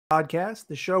Podcast,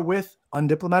 the show with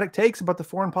undiplomatic takes about the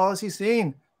foreign policy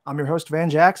scene. I'm your host, Van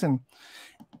Jackson.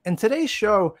 And today's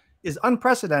show is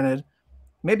unprecedented.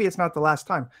 Maybe it's not the last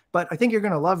time, but I think you're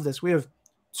going to love this. We have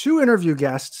two interview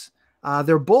guests.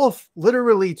 They're both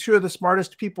literally two of the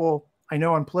smartest people I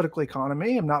know on political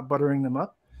economy. I'm not buttering them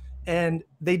up. And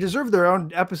they deserve their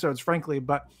own episodes, frankly,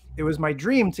 but it was my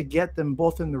dream to get them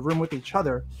both in the room with each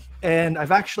other. And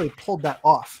I've actually pulled that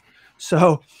off.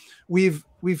 So we've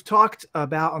talked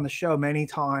about on the show many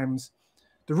times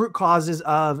the root causes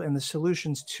of and the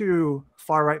solutions to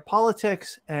far-right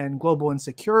politics and global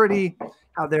insecurity,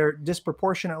 how they're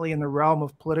disproportionately in the realm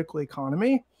of political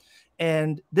economy.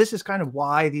 And this is kind of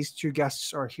why these two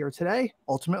guests are here today,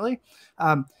 ultimately.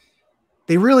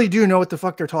 They really do know what the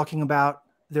fuck they're talking about.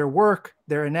 Their work,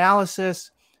 their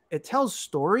analysis, it tells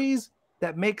stories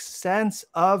that make sense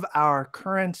of our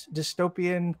current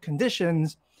dystopian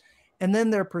conditions. And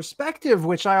then their perspective,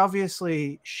 which I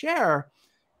obviously share,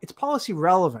 it's policy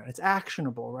relevant, it's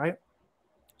actionable, right?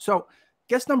 So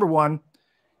guest number one,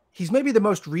 he's maybe the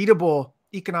most readable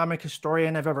economic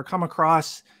historian I've ever come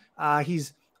across.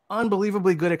 He's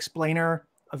unbelievably good explainer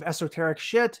of esoteric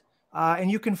shit. And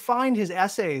you can find his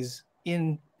essays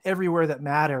in everywhere that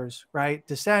matters, right?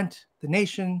 Dissent, The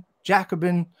Nation,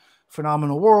 Jacobin,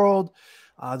 Phenomenal World,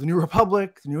 The New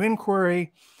Republic, The New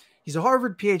Inquiry. He's a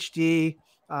Harvard PhD.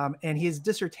 And his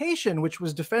dissertation, which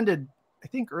was defended, I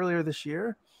think, earlier this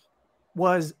year,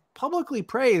 was publicly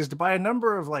praised by a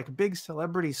number of like big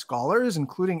celebrity scholars,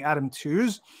 including Adam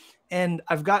Tooze. And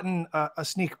I've gotten a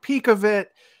sneak peek of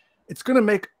it. It's going to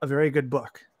make a very good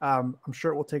book. I'm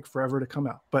sure it will take forever to come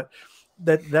out, but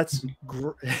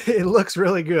it looks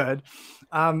really good.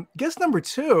 Guest number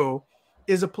two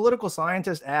is a political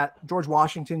scientist at George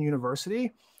Washington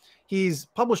University. He's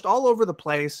published all over the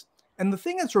place. And the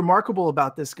thing that's remarkable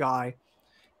about this guy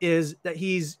is that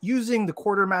he's using the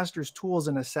quartermaster's tools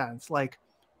in a sense, like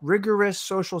rigorous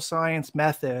social science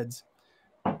methods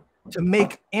to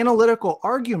make analytical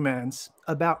arguments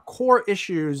about core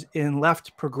issues in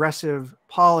left progressive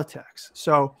politics.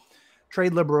 So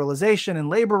trade liberalization and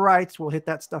labor rights, we'll hit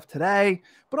that stuff today,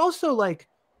 but also like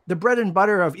the bread and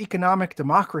butter of economic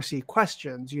democracy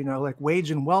questions, you know, like wage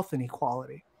and wealth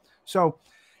inequality. So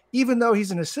even though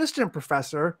he's an assistant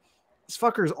professor, this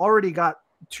fucker's already got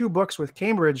 2 books with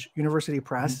Cambridge University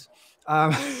Press.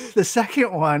 The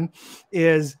second one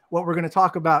is what we're going to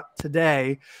talk about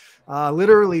today.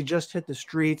 Literally just hit the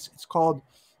streets. It's called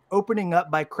Opening Up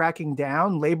by Cracking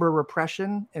Down, Labor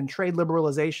Repression and Trade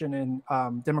Liberalization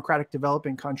in Democratic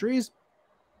Developing Countries.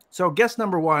 So guest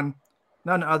number one,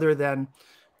 none other than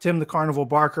Tim the Carnival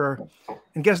Barker.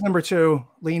 And guest number two,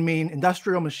 lean, mean,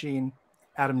 industrial machine,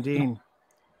 Adam Dean.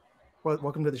 Well,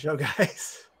 welcome to the show,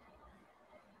 guys.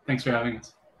 Thanks for having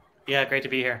us. Yeah, great to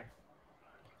be here.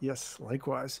 Yes,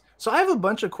 likewise. So I have a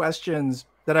bunch of questions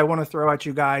that I want to throw at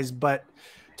you guys, but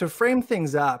to frame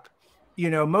things up, you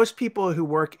know, most people who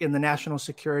work in the national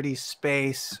security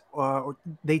space,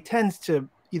 they tend to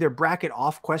either bracket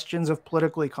off questions of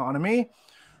political economy,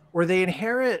 or they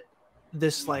inherit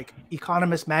this like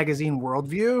Economist magazine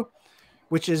worldview,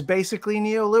 which is basically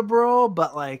neoliberal,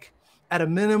 but like at a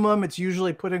minimum, it's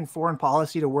usually putting foreign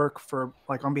policy to work for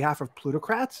like on behalf of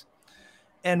plutocrats.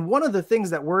 And one of the things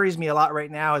that worries me a lot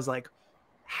right now is like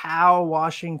how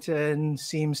Washington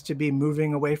seems to be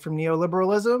moving away from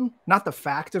neoliberalism, not the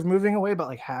fact of moving away, but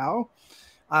like how.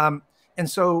 And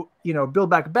so, you know, Build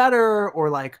Back Better or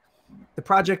like the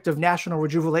project of national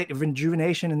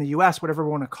rejuvenation in the US, whatever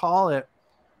we want to call it,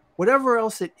 whatever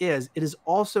else it is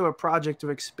also a project of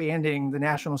expanding the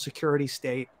national security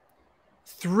state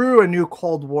through a new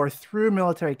Cold War, through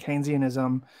military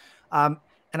Keynesianism. And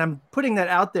I'm putting that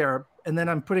out there, and then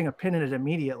I'm putting a pin in it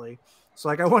immediately. So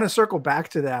like I want to circle back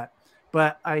to that,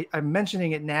 but I'm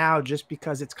mentioning it now just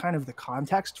because it's kind of the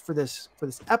context for this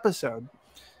episode.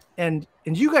 And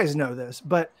you guys know this,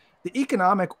 but the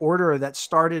economic order that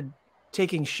started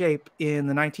taking shape in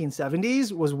the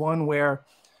 1970s was one where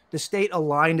the state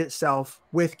aligned itself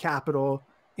with capital,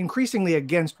 increasingly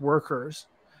against workers.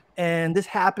 And this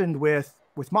happened with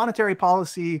monetary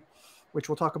policy, which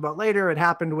we'll talk about later. It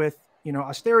happened with, you know,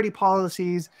 austerity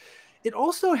policies. It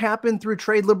also happened through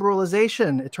trade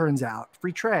liberalization, it turns out,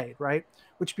 free trade, right?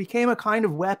 Which became a kind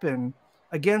of weapon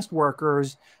against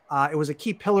workers. It was a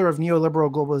key pillar of neoliberal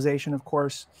globalization, of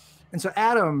course. And so,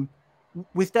 Adam,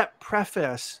 with that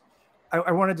preface,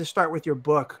 I wanted to start with your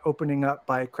book, Opening Up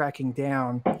by Cracking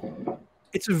Down.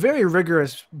 It's a very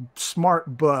rigorous,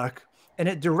 smart book. And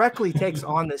it directly takes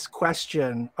on this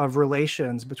question of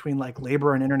relations between like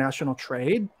labor and international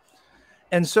trade.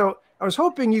 And so I was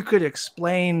hoping you could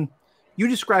explain, you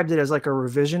described it as like a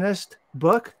revisionist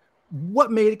book.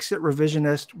 what makes it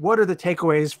revisionist? What are the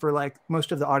takeaways for like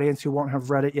most of the audience who won't have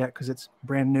read it yet because it's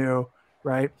brand new,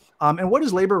 right? And what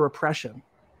is labor repression?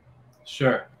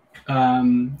 Sure.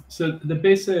 So the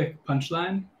basic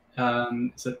punchline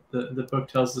is that the book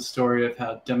tells the story of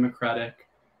how democratic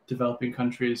developing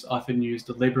countries often used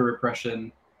labor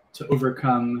repression to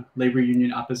overcome labor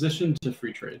union opposition to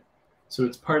free trade. So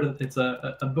it's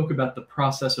a book about the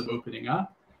process of opening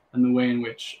up and the way in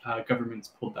which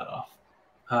governments pulled that off.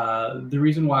 The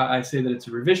reason why I say that it's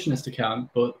a revisionist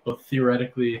account, both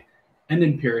theoretically and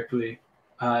empirically,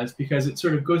 is because it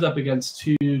sort of goes up against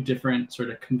two different sort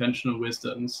of conventional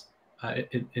wisdoms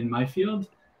in my field.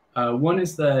 One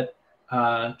is that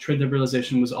trade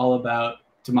liberalization was all about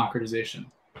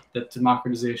democratization, that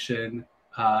democratization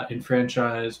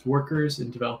enfranchised workers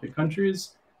in developing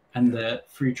countries, and that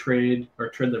free trade or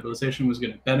trade liberalization was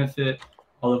going to benefit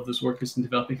all of those workers in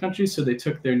developing countries. So they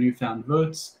took their newfound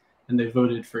votes and they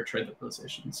voted for trade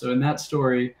liberalization. So in that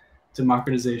story,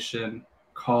 democratization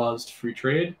caused free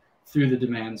trade through the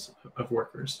demands of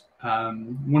workers.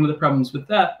 One of the problems with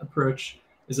that approach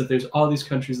is that there's all these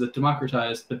countries that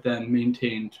democratized but then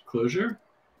maintained closure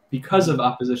because of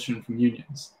opposition from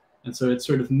unions. And so it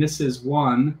sort of misses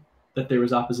one, that there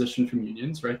was opposition from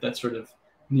unions, right? That sort of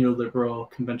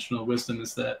neoliberal conventional wisdom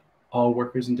is that all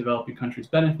workers in developing countries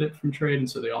benefit from trade, and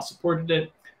so they all supported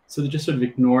it. So they're just sort of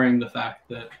ignoring the fact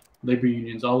that labor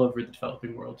unions all over the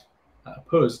developing world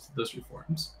opposed those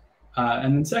reforms.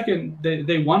 And then second,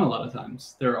 they won a lot of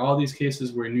times. There are all these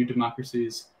cases where new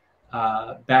democracies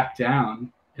backed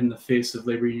down in the face of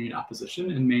labor union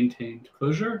opposition and maintained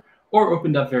closure or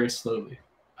opened up very slowly.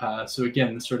 So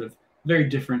again, this sort of very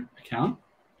different account.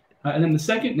 And then the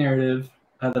second narrative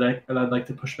that I'd like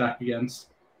to push back against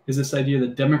is this idea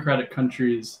that democratic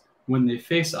countries, when they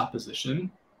face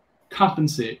opposition,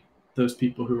 compensate those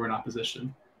people who are in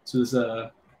opposition. So there's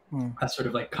a sort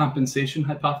of like compensation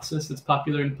hypothesis that's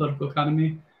popular in political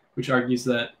economy, which argues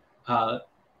that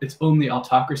it's only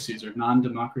autocracies or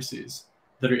non-democracies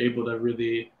that are able to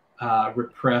really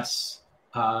repress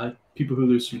people who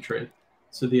lose from trade.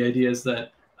 So the idea is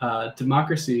that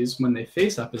democracies, when they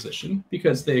face opposition,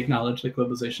 because they acknowledge that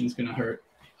globalization is going to hurt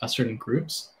certain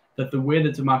groups, that the way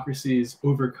that democracies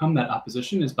overcome that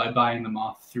opposition is by buying them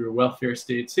off through a welfare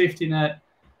state safety net,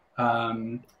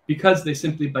 because they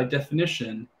simply, by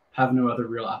definition, have no other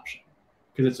real option,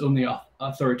 because it's only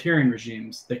authoritarian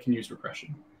regimes that can use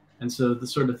repression. And so the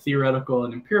sort of theoretical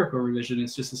and empirical revision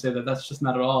is just to say that that's just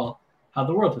not at all how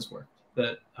the world has worked,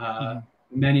 that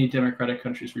many democratic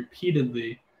countries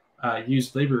repeatedly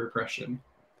used labor repression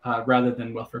rather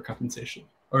than welfare compensation,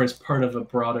 or as part of a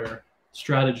broader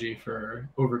strategy for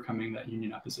overcoming that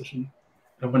union opposition.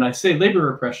 And when I say labor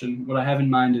repression, what I have in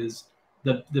mind is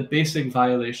the basic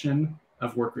violation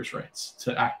of workers' rights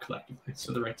to act collectively.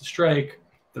 So the right to strike,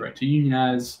 the right to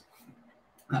unionize.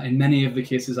 In many of the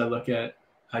cases I look at,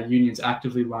 unions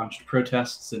actively launched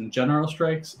protests and general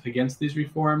strikes against these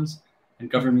reforms, and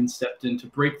governments stepped in to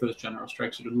break those general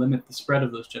strikes or to limit the spread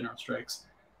of those general strikes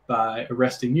by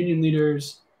arresting union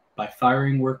leaders, by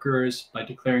firing workers, by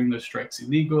declaring those strikes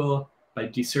illegal, by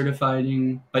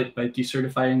decertifying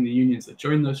the unions that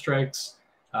joined those strikes,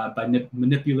 by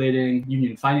manipulating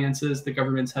union finances that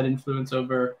governments had influence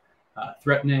over,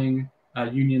 threatening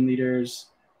union leaders.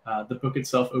 The book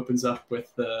itself opens up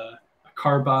with a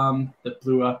car bomb that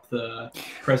blew up the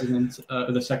president,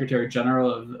 the Secretary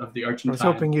General of the Argentine I was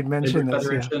hoping you'd mention Labor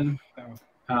this. Federation.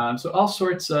 Yeah. So all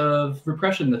sorts of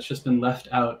repression that's just been left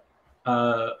out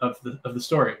of the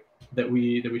story that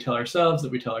we tell ourselves,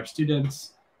 that we tell our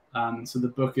students. So the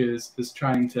book is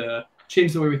trying to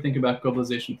change the way we think about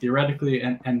globalization theoretically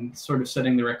and sort of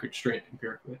setting the record straight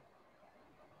empirically.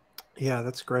 Yeah,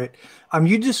 that's great.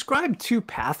 You described two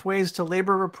pathways to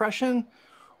labor repression.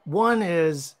 One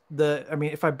is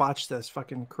if I botch this,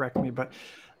 fucking correct me, but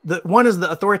the one is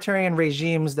the authoritarian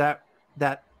regimes that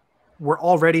were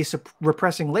already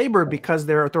repressing labor because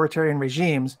they're authoritarian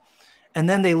regimes, and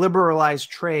then they liberalize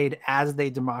trade as they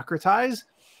democratize.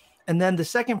 And then the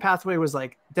second pathway was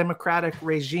like democratic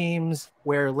regimes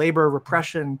where labor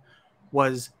repression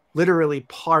was literally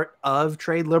part of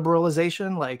trade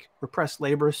liberalization, like repress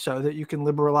labor so that you can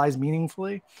liberalize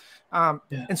meaningfully.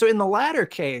 And so in the latter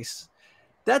case,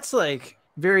 that's like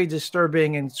very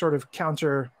disturbing and sort of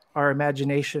counter our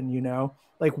imagination, you know?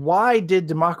 Like, why did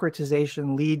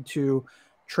democratization lead to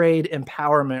trade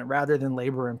empowerment rather than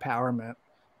labor empowerment?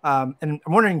 And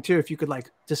I'm wondering too if you could like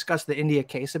discuss the India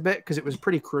case a bit, because it was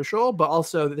pretty crucial, but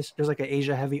also there's like an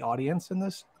Asia heavy audience in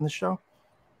this show.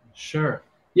 Sure.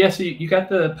 Yeah, so you got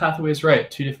the pathways right.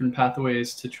 Two different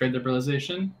pathways to trade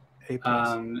liberalization.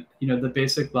 The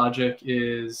basic logic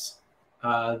is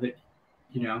that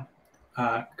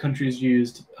countries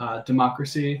used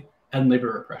democracy and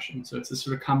labor repression. So it's a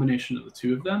sort of combination of the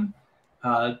two of them.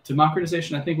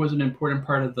 Democratization, I think, was an important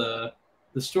part of the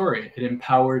story. It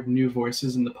empowered new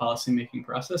voices in the policymaking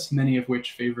process, many of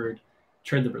which favored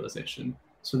trade liberalization.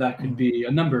 So that could be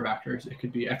a number of actors. It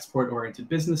could be export-oriented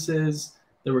businesses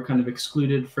that were kind of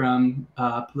excluded from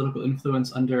political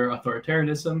influence under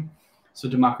authoritarianism. So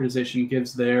democratization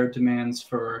gives their demands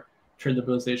for trade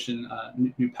liberalization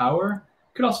new power.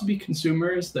 It could also be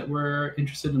consumers that were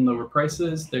interested in lower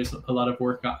prices. There's a lot of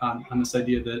work on this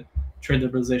idea that trade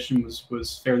liberalization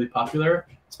was fairly popular,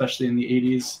 especially in the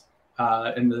 80s,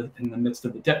 in the midst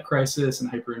of the debt crisis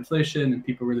and hyperinflation, and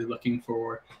people really looking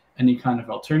for any kind of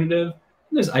alternative.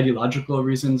 And there's ideological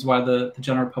reasons why the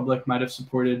general public might have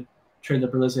supported trade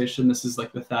liberalization. This is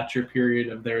like the Thatcher period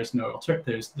of there's no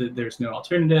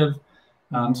alternative.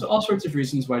 So all sorts of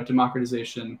reasons why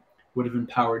democratization would have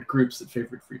empowered groups that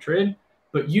favored free trade.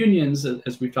 But unions,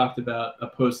 as we talked about,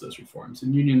 oppose those reforms.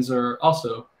 And unions are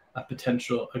also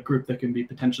a group that can be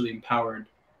potentially empowered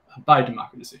by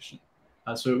democratization.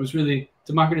 So it was really,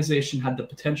 democratization had the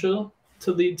potential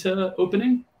to lead to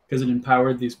opening because it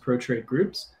empowered these pro-trade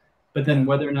groups. But then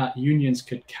whether or not unions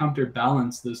could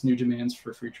counterbalance those new demands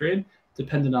for free trade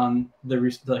depended on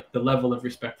the level of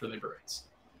respect for labor rights.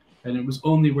 And it was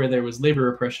only where there was labor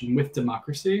repression with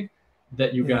democracy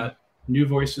that you got new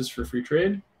voices for free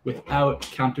trade without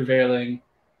countervailing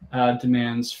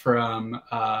demands from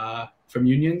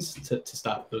unions to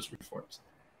stop those reforms.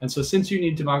 And so since you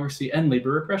need democracy and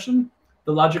labor repression,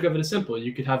 the logic of it is simple.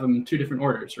 You could have them in two different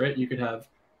orders, right? You could have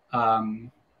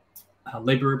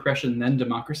labor repression, then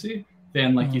democracy.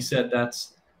 Then, like you said,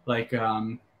 that's like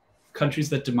countries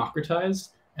that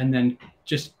democratized and then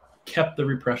just kept the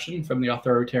repression from the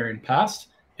authoritarian past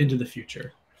into the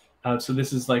future. So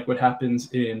this is like what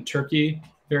happens in Turkey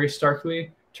very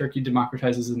starkly. Turkey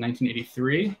democratizes in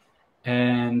 1983,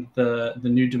 and the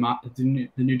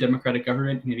new democratic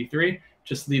government in 83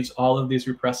 just leaves all of these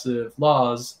repressive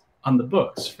laws on the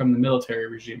books from the military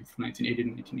regime from 1980 to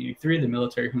 1983, the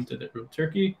military junta that ruled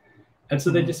Turkey. And so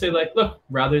they just say, like, look,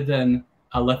 rather than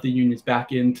let the unions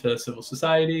back into civil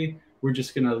society, we're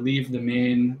just going to leave the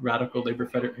main radical labor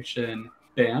federation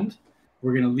banned.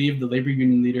 We're going to leave the labor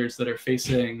union leaders that are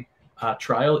facing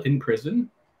trial in prison,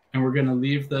 and we're going to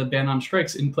leave the ban on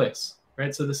strikes in place,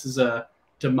 right? So this is a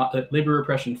labor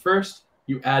repression first,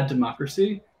 you add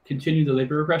democracy, continue the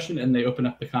labor repression, and they open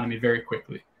up the economy very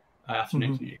quickly after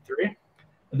 1983.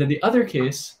 And then the other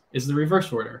case is the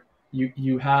reverse order.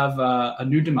 You have a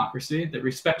new democracy that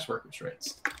respects workers'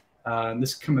 rights.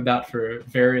 This come about for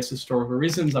various historical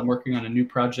reasons. I'm working on a new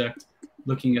project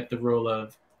looking at the role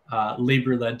of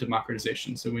labor-led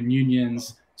democratization. So when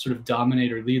unions sort of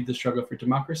dominate or lead the struggle for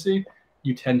democracy,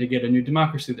 you tend to get a new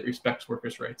democracy that respects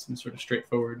workers' rights in a sort of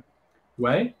straightforward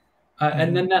way.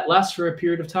 And then that lasts for a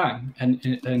period of time. And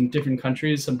in different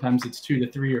countries, sometimes it's 2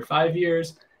 to 3 or 5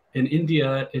 years. In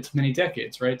India, it's many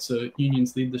decades, right? So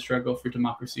unions lead the struggle for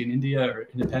democracy in India, or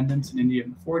independence in India in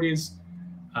the 40s.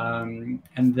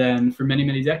 And then for many,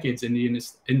 many decades,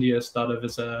 India is thought of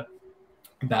as a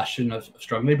bastion of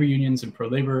strong labor unions and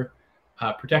pro-labor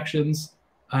protections.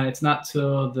 And it's not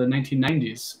till the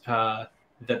 1990s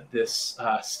that this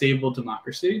stable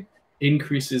democracy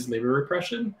increases labor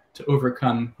repression to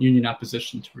overcome union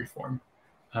opposition to reform.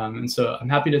 And so I'm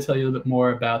happy to tell you a little bit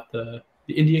more about the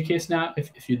India case now,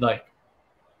 if you'd like.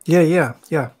 Yeah.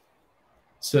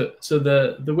 So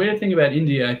the way to think about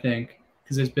India, I think,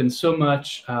 because there's been so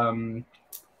much, at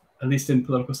least in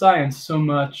political science, so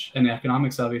much, and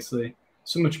economics, obviously,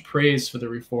 so much praise for the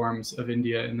reforms of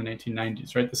India in the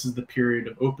 1990s, right? This is the period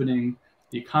of opening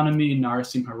the economy.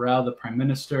 Narasimha Rao, the prime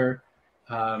minister,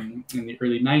 in the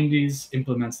early 90s,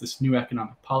 implements this new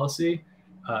economic policy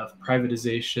of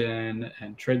privatization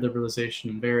and trade liberalization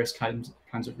and various kinds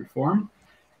of reform.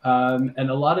 And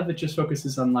a lot of it just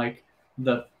focuses on like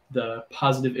the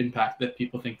positive impact that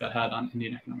people think that had on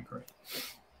Indian economic growth.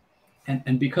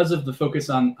 And because of the focus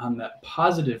on that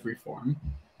positive reform,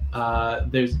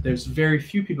 there's very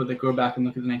few people that go back and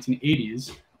look at the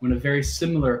 1980s when a very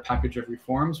similar package of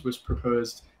reforms was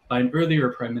proposed by an earlier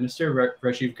prime minister,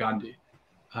 Rajiv Gandhi.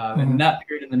 And in that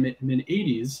period, in the mid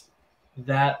 80s,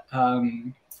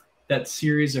 that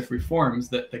series of reforms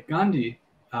that Gandhi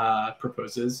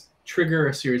proposes trigger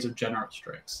a series of general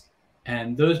strikes,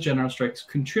 and those general strikes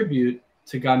contribute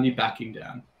to Gandhi backing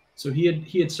down. So he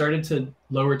had started to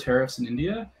lower tariffs in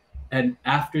India, and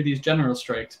after these general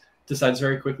strikes, decides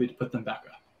very quickly to put them back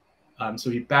up. So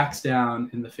he backs down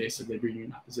in the face of labor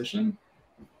union opposition.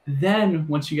 Then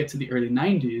once you get to the early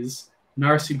 90s,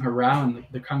 Narasimha Rao and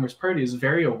the Congress Party is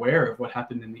very aware of what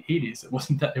happened in the 80s. It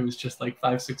wasn't that it was just like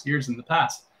 5, 6 years in the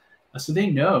past. So they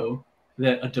know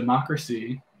that a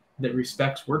democracy that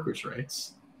respects workers'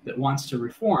 rights, that wants to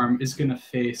reform, is going to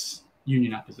face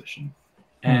union opposition.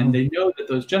 And they know that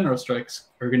those general strikes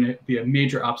are going to be a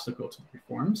major obstacle to the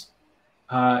reforms.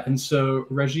 And so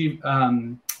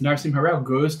Narasimha Rao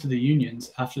goes to the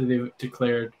unions after they've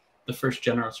declared the first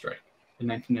general strike in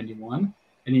 1991,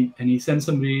 and he sends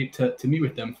somebody to meet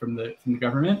with them from the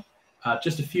government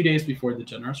just a few days before the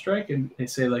general strike, and they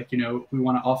say, like, we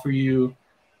want to offer you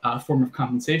a form of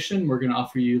compensation. We're going to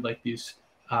offer you like these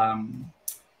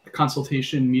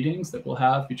consultation meetings that we'll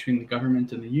have between the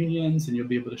government and the unions, and you'll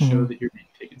be able to show that you're being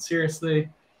taken seriously,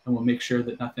 and we'll make sure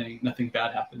that nothing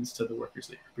bad happens to the workers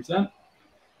that you represent.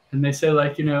 And they say,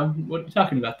 like, what are you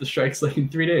talking about? The strike's like in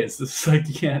 3 days. This is like,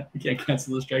 you can't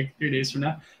cancel the strike 3 days from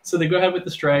now. So they go ahead with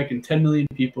the strike, and 10 million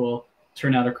people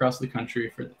turn out across the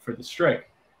country for the strike.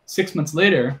 6 months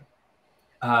later,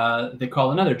 they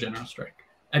call another general strike.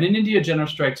 And in India, general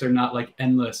strikes are not like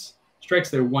endless strikes.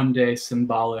 They're one-day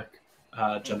symbolic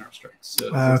general strikes.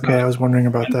 So okay, I was wondering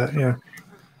about that. Yeah.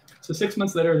 So 6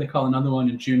 months later, they call another one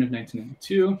in June of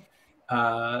 1992.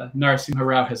 Narasimha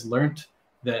Rao has learned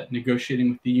that negotiating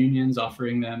with the unions,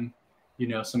 offering them,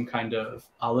 some kind of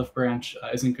olive branch,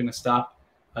 isn't going to stop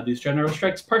these general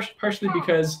strikes. Partially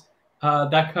because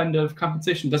that kind of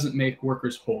compensation doesn't make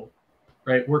workers whole,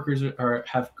 right? Workers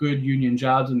have good union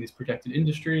jobs in these protected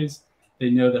industries.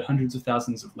 They know that hundreds of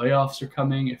thousands of layoffs are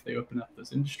coming if they open up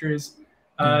those industries,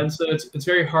 and so it's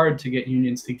very hard to get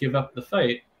unions to give up the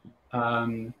fight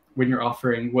when you're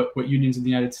offering what unions in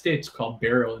the United States call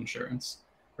burial insurance.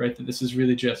 Right, that this is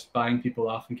really just buying people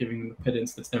off and giving them a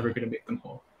pittance that's never going to make them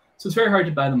whole. So it's very hard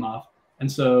to buy them off.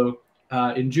 And so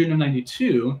in June of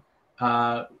 92,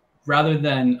 rather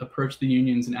than approach the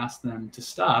unions and ask them to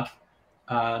stop,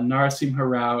 Narasimha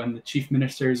Rao and the chief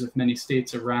ministers of many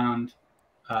states around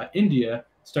India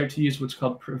start to use what's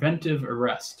called preventive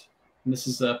arrest. And this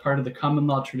is a part of the common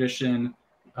law tradition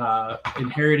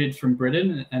inherited from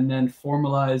Britain and then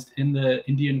formalized in the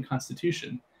Indian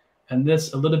constitution. And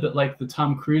this, a little bit like the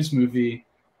Tom Cruise movie,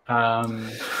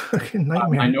 Minority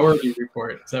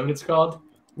Report. Is that what it's called?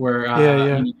 Where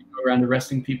you go around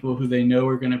arresting people who they know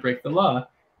are going to break the law.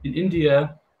 In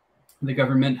India, the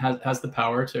government has the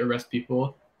power to arrest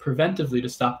people preventively to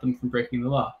stop them from breaking the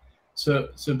law. So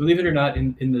believe it or not,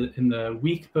 in the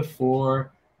week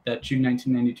before that June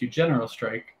 1992 general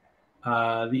strike,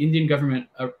 the Indian government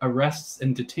arrests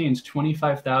and detains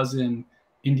 25,000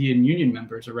 Indian union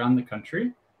members around the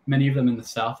country, many of them in the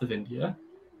south of India,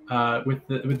 with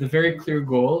the very clear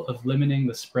goal of limiting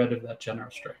the spread of that general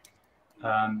strike.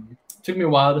 It took me a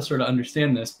while to sort of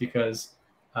understand this because,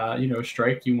 a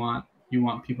strike, you want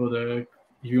people to, if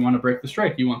you want to break the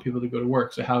strike, you want people to go to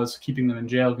work. So how is keeping them in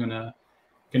jail gonna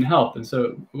help? And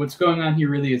so what's going on here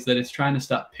really is that it's trying to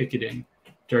stop picketing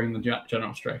during the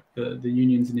general strike. The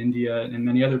unions in India and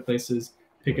many other places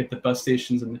picket the bus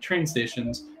stations and the train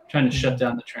stations, trying to shut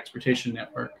down the transportation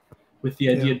network, with the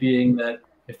idea being that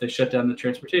if they shut down the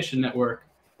transportation network,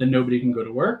 then nobody can go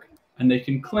to work, and they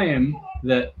can claim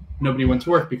that nobody went to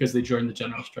work because they joined the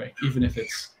general strike, even if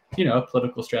it's, a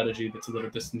political strategy that's a little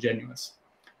disingenuous.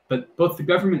 But both the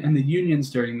government and the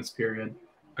unions during this period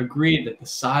agreed that the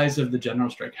size of the general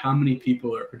strike, how many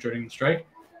people are joining the strike,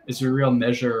 is a real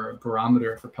measure or a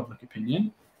barometer for public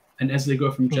opinion. And as they go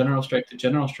from general strike to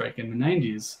general strike in the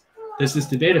 90s, there's this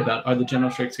debate about, are the general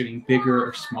strikes getting bigger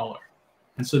or smaller?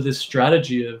 And so this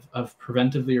strategy of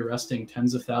preventively arresting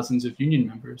tens of thousands of union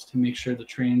members to make sure the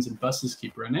trains and buses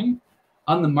keep running,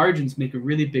 on the margins make a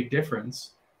really big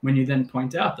difference when you then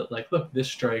point out that, like, look, this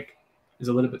strike is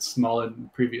a little bit smaller than the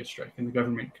previous strike, and the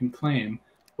government can claim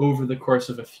over the course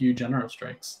of a few general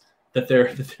strikes that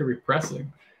they're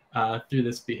repressing through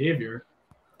this behavior.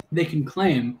 They can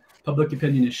claim public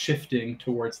opinion is shifting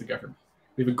towards the government.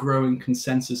 We have a growing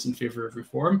consensus in favor of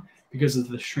reform because of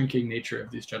the shrinking nature of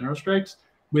these general strikes,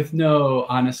 with no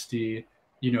honesty,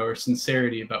 or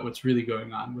sincerity about what's really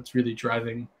going on, what's really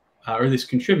driving, or at least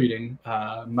contributing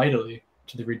mightily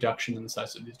to the reduction in the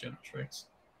size of these general strikes.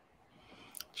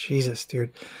 Jesus,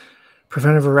 dude.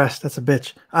 Preventive arrest, that's a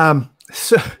bitch.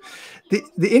 So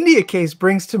the India case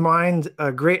brings to mind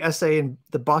a great essay in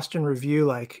the Boston Review,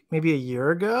 like maybe a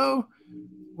year ago,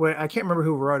 where I can't remember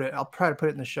who wrote it. I'll try to put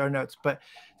it in the show notes. But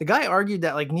the guy argued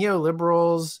that, like,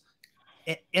 neoliberals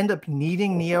end up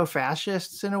needing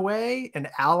neo-fascists in a way and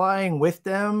allying with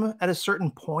them at a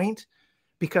certain point,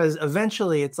 because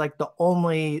eventually it's like the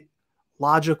only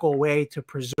logical way to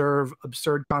preserve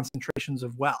absurd concentrations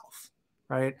of wealth,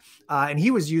 right? And he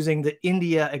was using the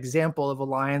India example of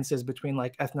alliances between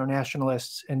like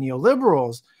ethno-nationalists and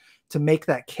neoliberals to make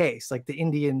that case, like the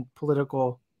Indian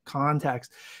political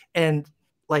context. And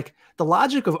like the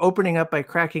logic of opening up by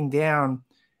cracking down,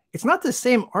 it's not the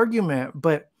same argument,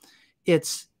 but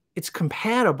it's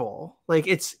compatible. Like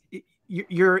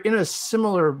you're in a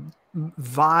similar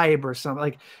vibe or something.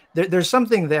 Like there's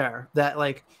something there that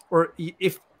like, or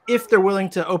if they're willing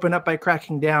to open up by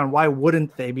cracking down, why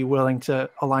wouldn't they be willing to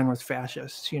align with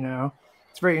fascists? You know,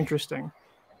 it's very interesting.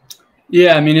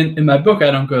 Yeah, I mean, in my book,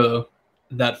 I don't go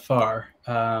that far.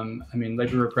 I mean,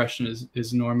 labor repression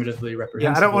is normatively reprehensible.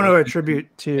 Yeah, I don't want to attribute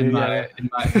to in my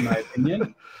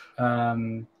opinion.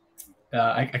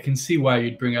 I can see why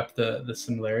you'd bring up the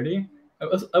similarity.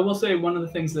 I will say one of the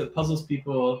things that puzzles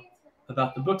people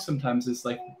about the book sometimes is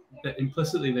like that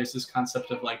implicitly there's this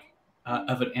concept of like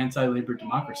of an anti-labor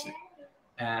democracy,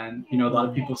 and a lot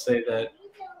of people say that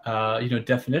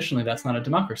definitionally that's not a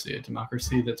democracy. A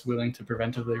democracy that's willing to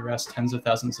preventively arrest tens of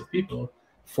thousands of people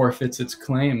forfeits its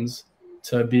claims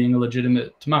to being a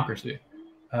legitimate democracy.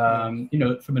 From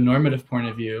a normative point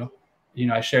of view,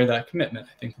 I share that commitment.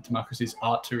 I think that democracies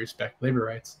ought to respect labor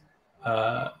rights.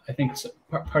 I think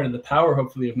part of the power,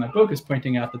 hopefully, of my book is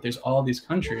pointing out that there's all these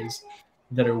countries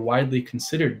that are widely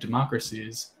considered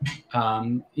democracies,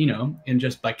 and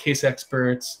just by case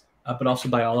experts, but also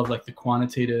by all of like the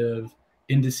quantitative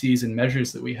indices and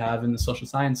measures that we have in the social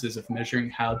sciences of measuring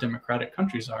how democratic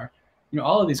countries are.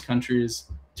 All of these countries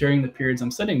during the periods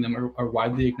I'm studying them are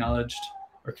widely acknowledged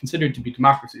or considered to be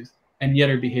democracies, and yet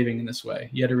are behaving in this way,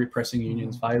 yet are repressing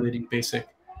unions, violating basic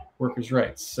workers'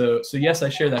 rights. So yes, I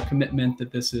share that commitment that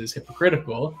this is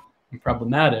hypocritical and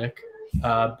problematic,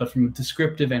 but from a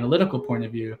descriptive analytical point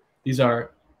of view, these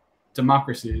are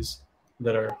democracies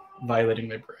that are violating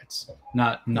labor rights,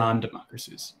 not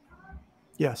non-democracies.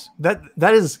 Yes,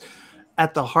 that is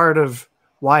at the heart of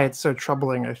why it's so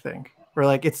troubling, I think. Or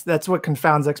like that's what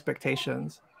confounds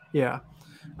expectations. Yeah.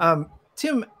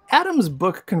 Tim, Adam's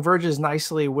book converges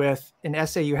nicely with an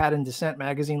essay you had in Dissent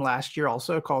magazine last year,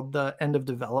 also called The End of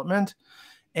Development.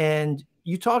 And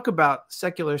you talk about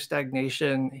secular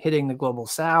stagnation hitting the global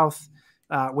South,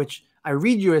 which I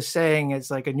read you as saying is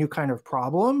like a new kind of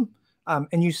problem.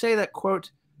 And you say that,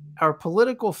 quote, our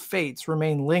political fates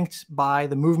remain linked by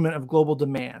the movement of global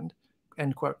demand,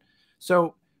 end quote.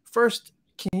 So first,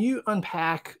 can you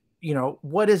unpack,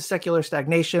 what is secular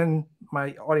stagnation?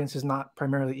 My audience is not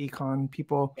primarily econ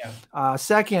people. Yeah.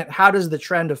 Second, how does the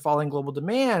trend of falling global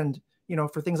demand,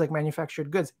 for things like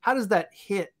manufactured goods, how does that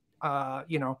hit,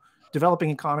 developing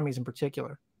economies in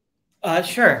particular?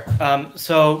 Sure.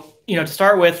 So, to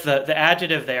start with, the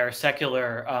adjective there,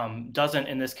 secular, doesn't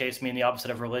in this case mean the opposite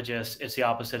of religious. It's the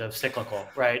opposite of cyclical,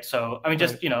 right? So, I mean,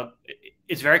 just,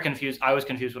 it's very confused. I was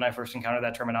confused when I first encountered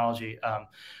that terminology.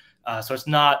 So it's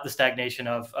not the stagnation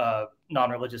of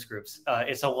non-religious groups.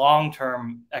 It's a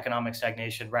long-term economic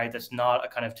stagnation, right? That's not a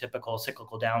kind of typical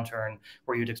cyclical downturn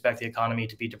where you'd expect the economy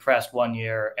to be depressed one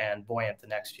year and buoyant the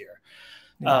next year.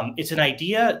 It's an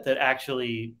idea that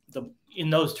actually, in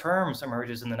those terms,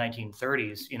 emerges in the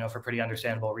 1930s, for pretty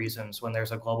understandable reasons, when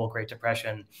there's a global Great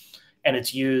Depression. And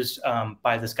it's used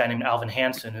by this guy named Alvin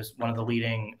Hansen, who's one of the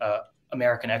leading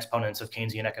American exponents of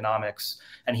Keynesian economics.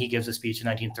 And he gives a speech in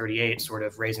 1938, sort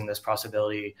of raising this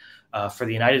possibility for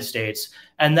the United States.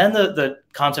 And then the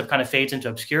concept kind of fades into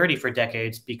obscurity for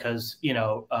decades because,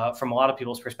 from a lot of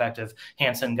people's perspective,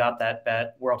 Hansen got that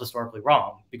bet world historically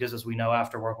wrong. Because as we know,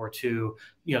 after World War II,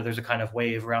 there's a kind of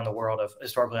wave around the world of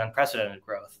historically unprecedented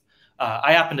growth.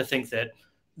 I happen to think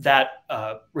that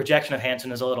rejection of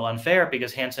Hansen is a little unfair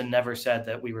because Hansen never said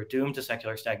that we were doomed to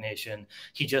secular stagnation.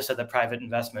 He just said that private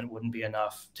investment wouldn't be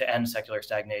enough to end secular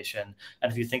stagnation.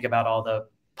 And if you think about all the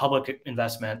public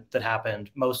investment that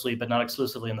happened mostly, but not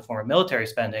exclusively in the form of military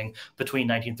spending between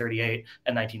 1938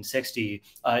 and 1960,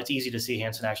 it's easy to see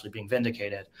Hansen actually being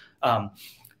vindicated.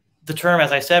 The term,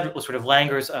 as I said, sort of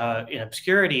languors in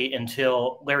obscurity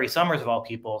until Larry Summers, of all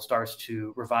people, starts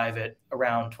to revive it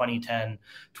around 2010,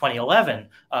 2011,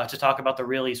 to talk about the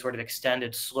really sort of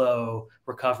extended, slow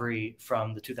recovery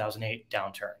from the 2008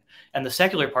 downturn. And the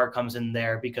secular part comes in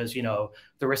there because, the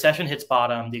recession hits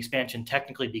bottom, the expansion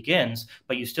technically begins,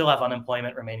 but you still have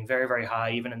unemployment remaining very, very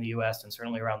high, even in the US and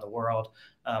certainly around the world.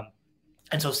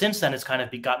 And so since then, it's kind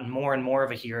of gotten more and more of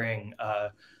a hearing.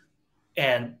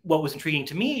 And what was intriguing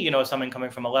to me, as someone coming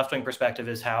from a left-wing perspective,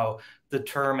 is how the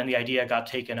term and the idea got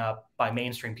taken up by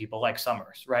mainstream people like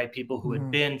Summers, right? People who had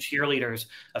been cheerleaders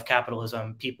of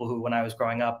capitalism, people who, when I was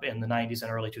growing up in the 90s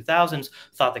and early 2000s,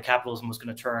 thought that capitalism was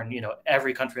going to turn,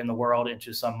 every country in the world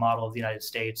into some model of the United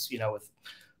States, with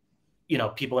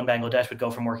people in Bangladesh would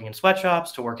go from working in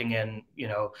sweatshops to working in,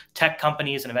 tech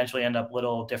companies and eventually end up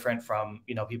little different from,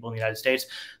 people in the United States.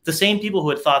 The same people who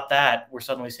had thought that were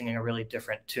suddenly singing a really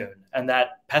different tune. And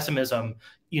that pessimism,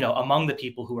 among the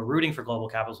people who were rooting for global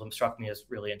capitalism struck me as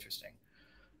really interesting.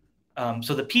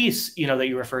 So the piece, that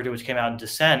you referred to, which came out in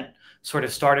Dissent, sort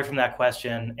of started from that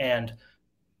question. And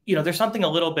there's something a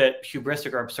little bit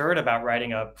hubristic or absurd about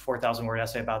writing a 4,000-word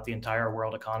essay about the entire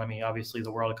world economy. Obviously,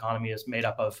 the world economy is made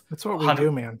up of that's what we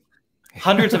do, man.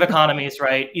 Hundreds of economies,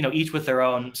 right? Each with their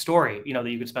own story, that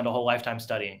you could spend a whole lifetime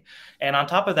studying. And on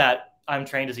top of that, I'm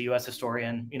trained as a U.S.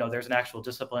 historian. There's an actual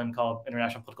discipline called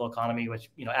international political economy, which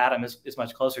Adam is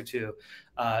much closer to,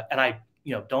 and I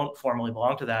don't formally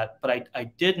belong to that. But I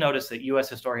did notice that U.S.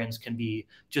 historians can be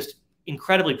just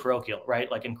incredibly parochial, right?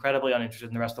 Like incredibly uninterested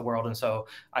in the rest of the world. And so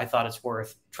I thought it's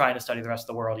worth trying to study the rest of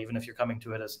the world, even if you're coming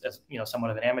to it as somewhat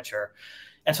of an amateur.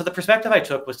 And so the perspective I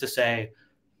took was to say,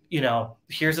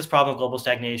 here's this problem of global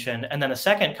stagnation. And then a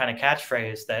second kind of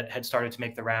catchphrase that had started to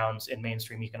make the rounds in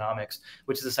mainstream economics,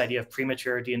 which is this idea of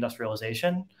premature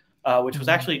deindustrialization, which was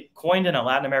actually coined in a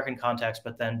Latin American context,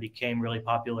 but then became really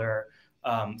popular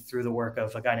through the work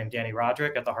of a guy named Danny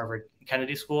Roderick at the Harvard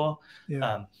Kennedy School.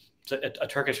 Yeah. A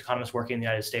Turkish economist working in the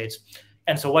United States.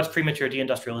 And so what's premature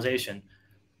deindustrialization?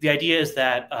 The idea is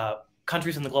that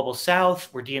countries in the global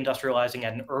south were deindustrializing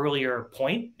at an earlier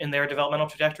point in their developmental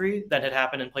trajectory than had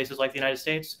happened in places like the United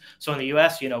States. So in the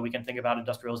US, we can think about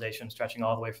industrialization stretching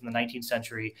all the way from the 19th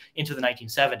century into the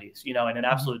 1970s, and in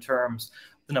absolute terms,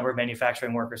 the number of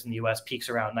manufacturing workers in the US peaks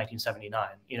around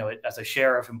 1979. As a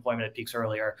share of employment, it peaks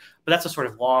earlier, but that's a sort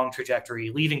of long trajectory,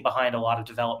 leaving behind a lot of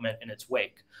development in its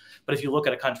wake. But if you look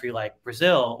at a country like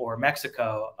Brazil or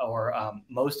Mexico or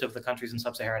most of the countries in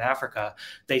sub-Saharan Africa,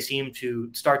 they seem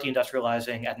to start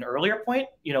deindustrializing at an earlier point,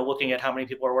 looking at how many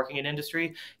people are working in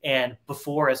industry and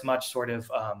before as much sort of,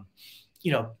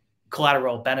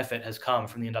 collateral benefit has come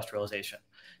from the industrialization.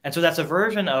 And so that's a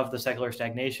version of the secular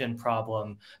stagnation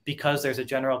problem because there's a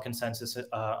general consensus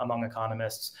among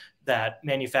economists that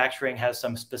manufacturing has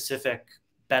some specific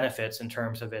benefits in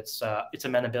terms of its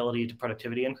amenability to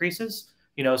productivity increases.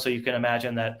 So you can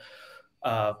imagine that,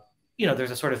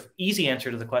 there's a sort of easy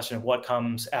answer to the question of what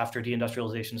comes after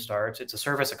deindustrialization starts. It's a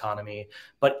service economy.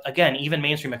 But again, even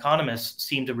mainstream economists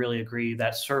seem to really agree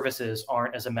that services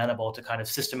aren't as amenable to kind of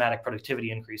systematic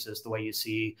productivity increases the way you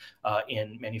see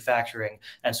in manufacturing.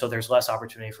 And so there's less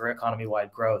opportunity for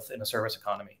economy-wide growth in a service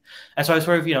economy. And so I was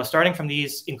sort of, starting from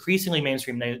these increasingly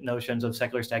mainstream notions of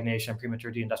secular stagnation and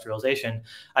premature deindustrialization,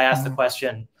 I asked the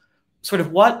question, sort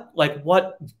of what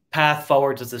path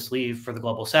forward does this leave for the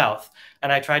global south?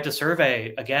 And I tried to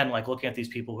survey, again, like looking at these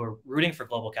people who are rooting for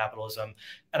global capitalism.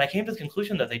 And I came to the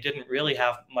conclusion that they didn't really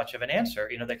have much of an answer.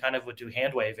 They kind of would do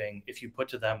hand waving if you put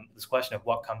to them this question of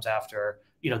what comes after,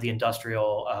 the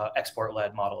industrial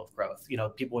export-led model of growth.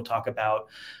 People would talk about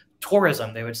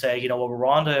tourism. They would say, well,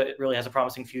 Rwanda really has a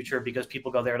promising future because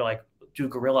people go there to do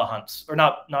gorilla hunts, or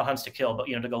not hunts to kill, but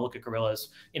to go look at gorillas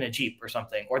in a Jeep or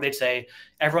something. Or they'd say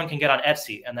everyone can get on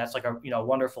Etsy, and that's like a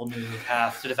wonderful new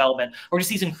path to development. Or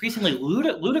just these increasingly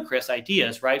ludicrous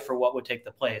ideas, right, for what would take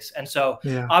the place. And so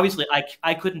obviously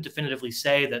I couldn't definitively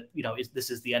say that this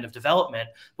is the end of development,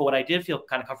 but what I did feel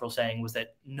kind of comfortable saying was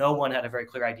that no one had a very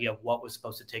clear idea of what was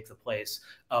supposed to take the place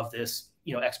of this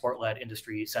export-led,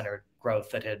 industry-centered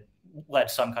growth that had led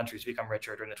some countries to become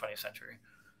richer during the 20th century.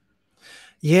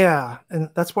 Yeah, and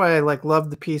that's why I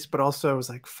loved the piece, but also was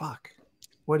like, fuck,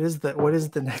 what is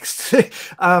the next thing?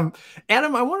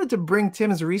 Adam, I wanted to bring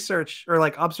Tim's research or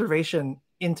observation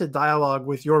into dialogue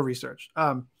with your research.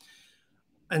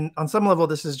 And on some level,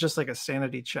 this is just like a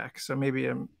sanity check. So maybe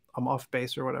I'm off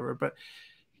base or whatever. But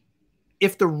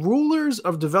if the rulers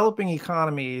of developing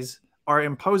economies are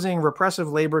imposing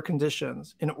repressive labor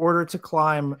conditions in order to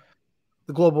climb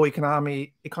the global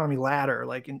economy ladder,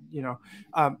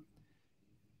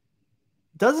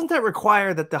 doesn't that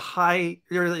require that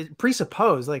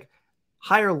presuppose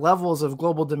higher levels of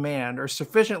global demand or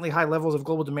sufficiently high levels of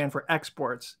global demand for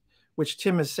exports, which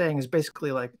Tim is saying is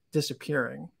basically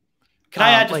disappearing? Can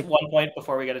I add just one point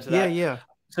before we get into that? Yeah.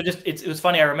 So it was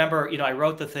funny. I remember, I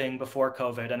wrote the thing before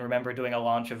COVID and remember doing a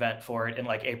launch event for it in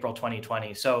April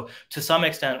 2020. So to some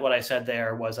extent, what I said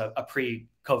there was a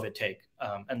pre-COVID take.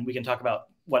 And we can talk about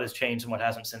what has changed and what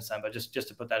hasn't since then, but just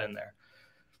to put that in there.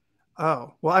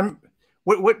 Oh, well,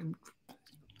 okay,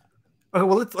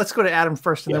 well, let's go to Adam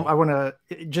first, and then I want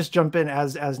to just jump in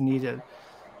as needed.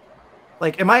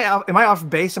 Am I off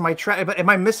base? Am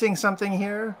I missing something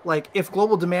here? If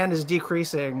global demand is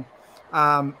decreasing,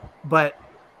 but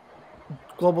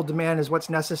global demand is what's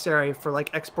necessary for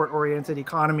like export-oriented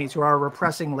economies who are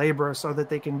repressing labor so that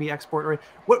they can be export-oriented.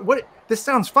 This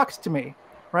sounds fucked to me,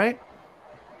 right?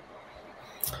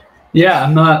 Yeah,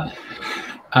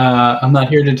 I'm not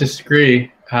here to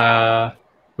disagree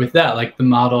with that. Like the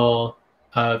model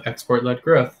of export-led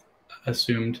growth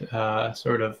assumed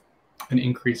sort of an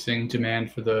increasing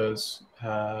demand for those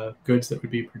goods that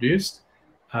would be produced,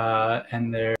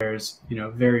 and there's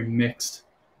very mixed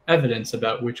evidence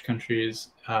about which countries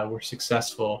were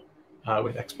successful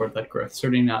with export-led growth.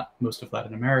 Certainly not most of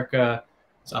Latin America.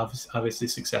 There's obviously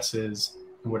successes.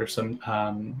 And what are some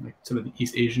like some of the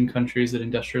East Asian countries that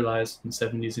industrialized in the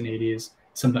 70s and 80s,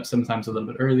 sometimes a little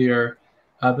bit earlier.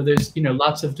 But there's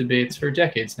lots of debates for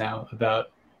decades now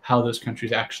about how those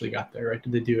countries actually got there. Right?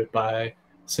 Did they do it by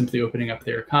simply opening up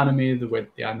their economy the way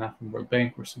that the IMF and World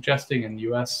Bank were suggesting, and the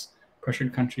U.S.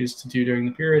 pressured countries to do during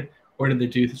the period, or did they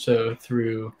do so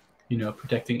through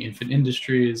protecting infant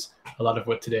industries, a lot of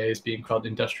what today is being called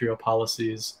industrial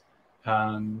policies?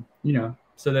 So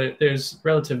there's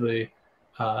relatively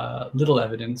little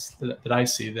evidence that I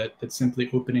see that simply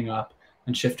opening up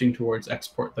and shifting towards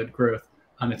export-led growth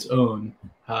on its own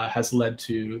has led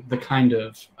to the kind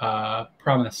of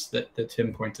promise that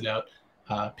Tim pointed out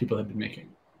people have been making.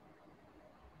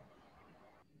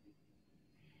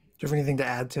 Do you have anything to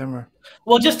add, Tim? Or?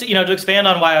 Well, just to expand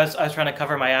on why I was trying to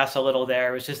cover my ass a little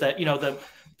there, was just that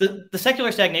the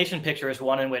secular stagnation picture is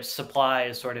one in which supply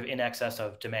is sort of in excess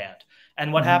of demand.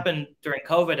 And what happened during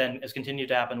COVID and has continued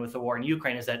to happen with the war in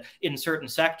Ukraine is that in certain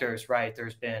sectors, right,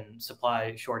 there's been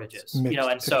supply shortages,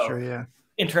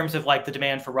 in terms of like the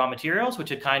demand for raw materials, which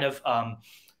had kind of,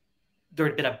 there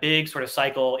had been a big sort of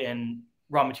cycle in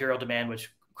raw material demand,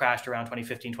 which crashed around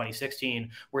 2015, 2016.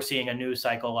 We're seeing a new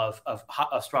cycle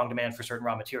of strong demand for certain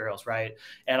raw materials, right?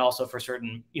 And also for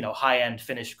certain, high-end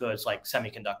finished goods like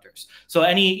semiconductors. So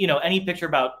any picture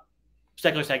about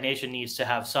secular stagnation needs to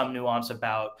have some nuance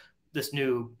about this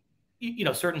new,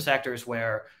 certain sectors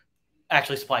where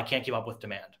actually supply can't keep up with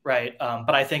demand, right?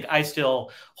 But I think I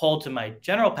still hold to my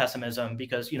general pessimism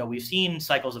because, we've seen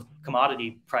cycles of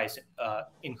commodity price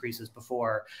increases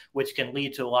before, which can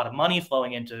lead to a lot of money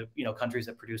flowing into, countries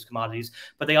that produce commodities,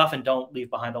 but they often don't leave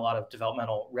behind a lot of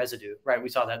developmental residue, right? We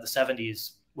saw that the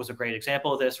 70s was a great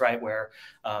example of this, right? Where,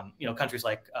 countries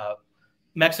like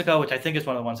Mexico, which I think is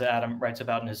one of the ones that Adam writes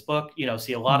about in his book,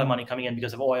 see a lot of money coming in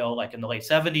because of oil, like in the late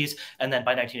 70s. And then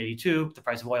by 1982, the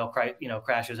price of oil,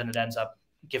 crashes and it ends up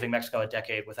giving Mexico a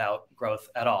decade without growth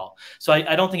at all. So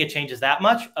I don't think it changes that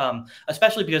much,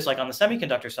 especially because like on the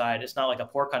semiconductor side, it's not like a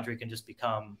poor country can just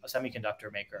become a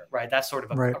semiconductor maker, right? That's sort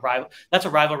of a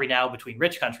rivalry now between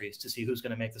rich countries to see who's going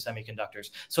to make the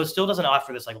semiconductors. So it still doesn't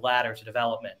offer this like ladder to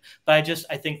development. But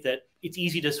I think that it's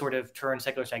easy to sort of turn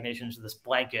secular stagnation into this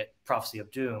blanket prophecy of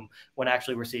doom when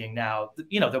actually we're seeing now,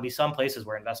 there'll be some places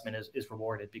where investment is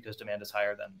rewarded because demand is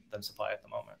higher than supply at the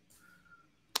moment.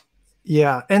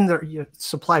 Yeah, and the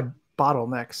supply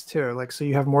bottlenecks too. Like, so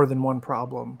you have more than one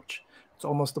problem, which it's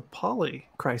almost a poly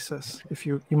crisis, if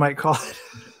you might call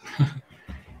it.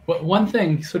 Well, one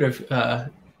thing, sort of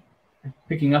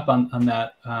picking up on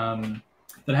that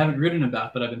that I haven't written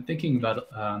about, but I've been thinking about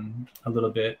a little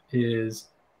bit, is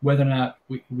whether or not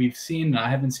we've seen. I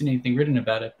haven't seen anything written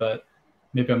about it, but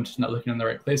maybe I'm just not looking in the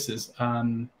right places.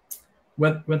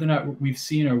 Whether or not we've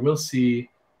seen or will see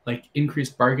like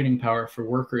increased bargaining power for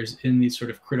workers in these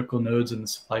sort of critical nodes in the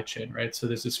supply chain, right? So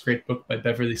there's this great book by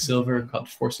Beverly Silver called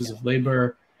Forces of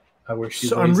Labor, where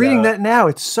she I'm reading that now.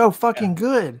 It's so fucking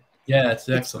good. Yeah, it's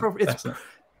excellent. Excellent.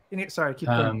 Sorry, keep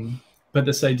going. But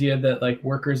this idea that like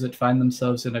workers that find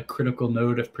themselves in a critical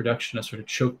node of production, a sort of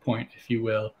choke point, if you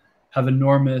will, have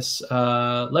enormous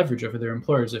leverage over their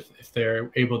employers if they're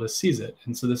able to seize it.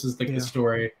 And so this is like the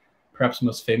story, perhaps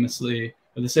most famously,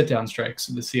 of the sit-down strikes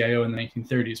of the CIO in the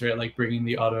 1930s, right? Like bringing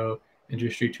the auto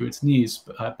industry to its knees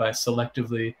by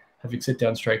selectively having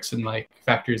sit-down strikes in like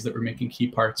factories that were making key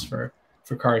parts for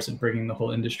cars and bringing the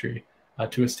whole industry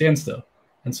to a standstill.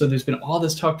 And so there's been all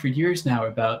this talk for years now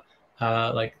about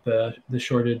like the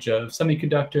shortage of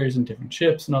semiconductors and different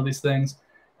chips and all these things.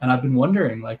 And I've been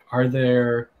wondering, like, are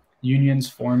there unions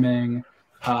forming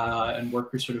and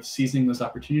workers sort of seizing those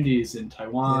opportunities in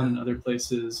Taiwan and other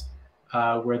places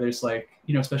where there's like,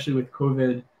 especially with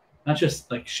COVID, not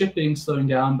just like shipping slowing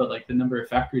down, but like the number of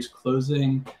factories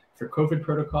closing for COVID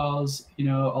protocols,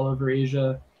 all over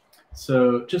Asia.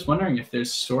 So just wondering if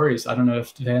there's stories. I don't know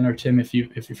if Van or Tim, if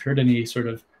you've heard any sort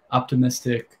of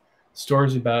optimistic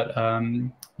stories about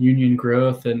union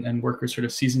growth and workers sort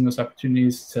of seizing those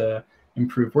opportunities to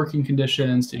improve working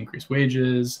conditions, to increase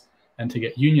wages, and to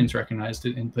get unions recognized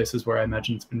in places where I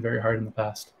imagine it's been very hard in the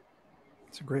past.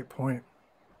 That's a great point.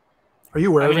 Are you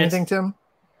aware of anything, Tim?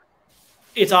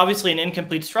 It's obviously an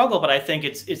incomplete struggle, but I think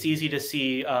it's easy to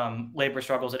see labor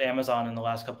struggles at Amazon in the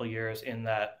last couple of years in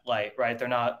that light, right? They're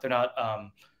not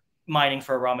mining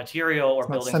for raw material or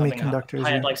building something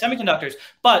high-end like semiconductors,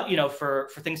 but for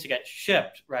things to get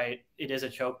shipped, right, it is a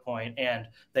choke point, and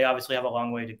they obviously have a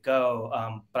long way to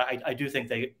go. But I do think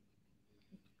they,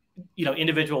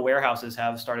 individual warehouses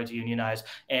have started to unionize,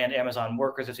 and Amazon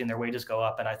workers have seen their wages go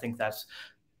up, and I think that's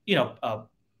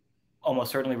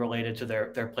almost certainly related to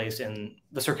their place in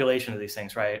the circulation of these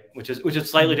things, right? Which is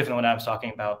slightly different than what I was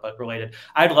talking about, but related.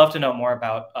 I'd love to know more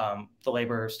about the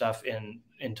labor stuff in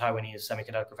Taiwanese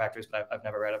semiconductor factories, but I've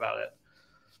never read about it.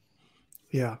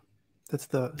 Yeah, that's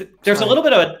there's a little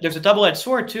bit of there's a double-edged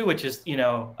sword too, which is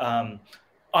on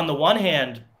the one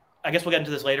hand, I guess we'll get into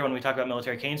this later when we talk about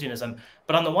military Keynesianism.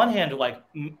 But on the one hand,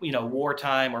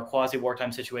 wartime or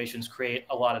quasi-wartime situations create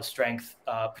a lot of strength,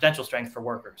 potential strength for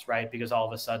workers, right? Because all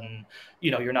of a sudden,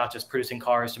 you're not just producing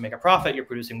cars to make a profit, you're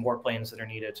producing warplanes that are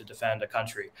needed to defend a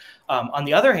country. On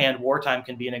the other hand, wartime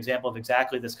can be an example of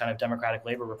exactly this kind of democratic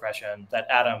labor repression that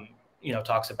Adam,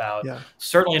 talks about. Yeah.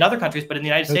 Certainly in other countries, but in the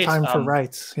United States, time for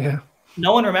rights. Yeah.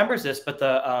 No one remembers this, but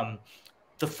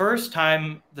the first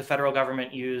time the federal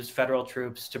government used federal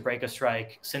troops to break a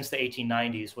strike since the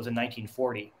 1890s was in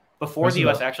 1940, before the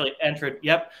U.S. actually entered.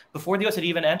 Before the U.S. had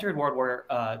even entered World War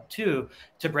II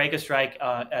to break a strike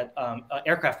at an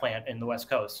aircraft plant in the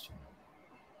West Coast.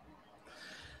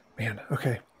 Man,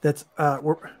 okay, that's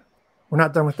we're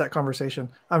not done with that conversation.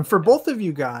 For both of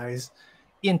you guys,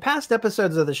 in past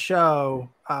episodes of the show,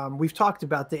 we've talked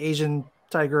about the Asian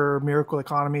tiger, miracle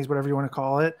economies, whatever you want to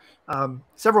call it,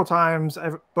 several times. I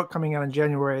have a book coming out in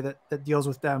January that deals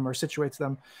with them or situates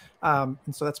them. And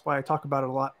so that's why I talk about it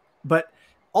a lot. But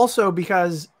also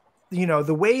because,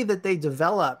 the way that they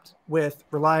developed with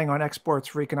relying on exports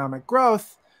for economic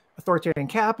growth, authoritarian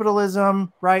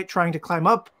capitalism, right? Trying to climb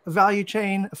up a value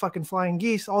chain, a fucking flying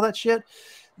geese, all that shit.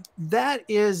 That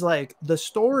is like the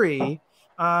story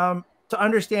to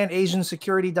understand Asian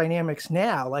security dynamics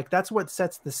now. Like that's what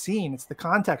sets the scene. It's the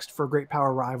context for great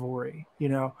power rivalry,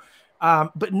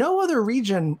 but no other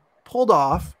region pulled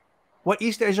off what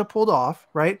East Asia pulled off,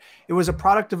 right? It was a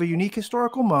product of a unique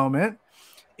historical moment.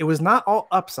 It was not all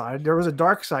upside. There was a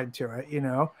dark side to it,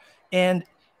 and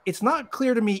it's not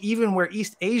clear to me even where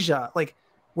East Asia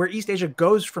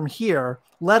goes from here,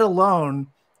 let alone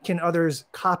can others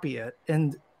copy it.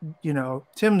 And,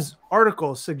 Tim's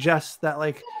article suggests that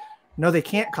no, they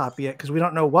can't copy it because we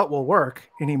don't know what will work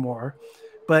anymore.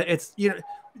 But it's,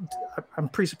 I'm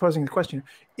presupposing the question.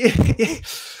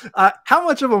 How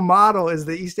much of a model is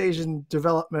the East Asian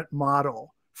development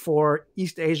model for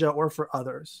East Asia or for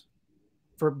others,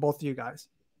 for both of you guys?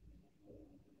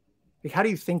 How do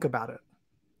you think about it?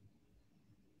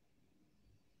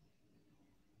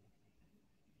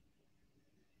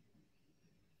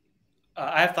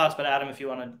 I have thoughts, but Adam, if you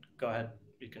want to go ahead,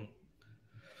 you can.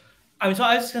 So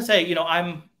I was just going to say,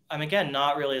 I'm again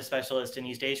not really a specialist in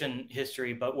East Asian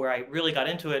history, but where I really got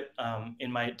into it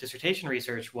in my dissertation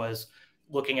research was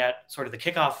looking at sort of the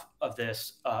kickoff of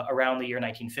this around the year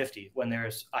 1950, when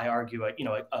there's, I argue,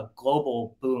 a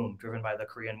global boom driven by the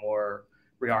Korean War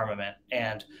rearmament.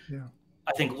 And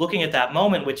I think looking at that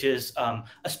moment, which is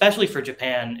especially for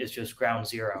Japan, is just ground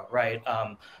zero, right?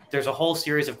 There's a whole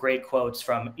series of great quotes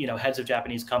from heads of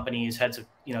Japanese companies, heads of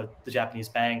the Japanese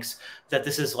banks, that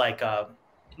this is like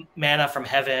manna from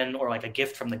heaven or like a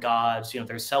gift from the gods.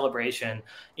 There's celebration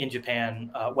in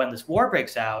Japan when this war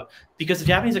breaks out, because the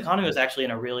Japanese economy was actually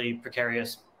in a really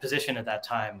precarious position at that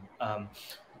time.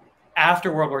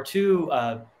 After World War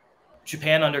II,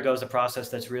 Japan undergoes a process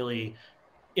that's really,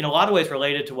 in a lot of ways,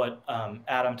 related to what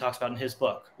Adam talks about in his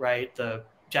book, right? The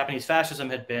Japanese fascism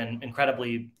had been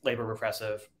incredibly labor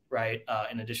repressive, right?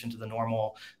 In addition to the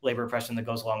normal labor repression that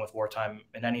goes along with wartime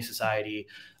in any society.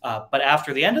 But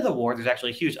after the end of the war, there's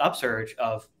actually a huge upsurge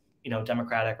of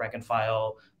democratic rank and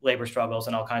file labor struggles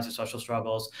and all kinds of social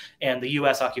struggles. And the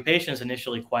U.S. occupation is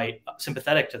initially quite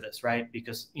sympathetic to this, right?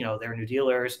 Because, they're New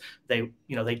Dealers. They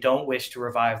don't wish to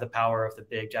revive the power of the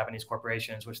big Japanese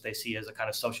corporations, which they see as a kind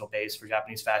of social base for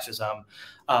Japanese fascism.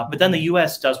 But then the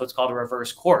U.S. does what's called a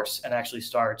reverse course and actually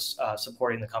starts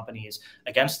supporting the companies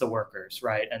against the workers,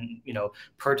 right? And,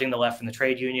 purging the left from the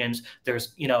trade unions.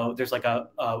 There's like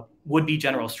a would-be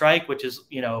general strike, which is,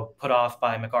 put off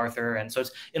by MacArthur. And so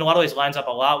it's in a lot of ways lines up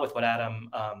a lot with what Adam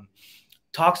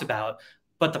talks about.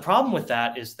 But the problem with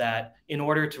that is that in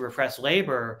order to repress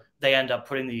labor, they end up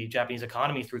putting the Japanese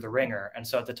economy through the ringer. And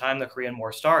so at the time the Korean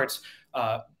War starts,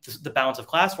 the balance of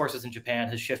class forces in Japan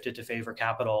has shifted to favor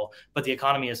capital, but the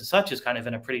economy as such is kind of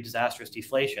in a pretty disastrous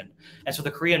deflation. And so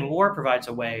the Korean War provides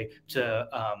a way to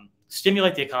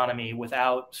stimulate the economy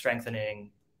without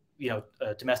strengthening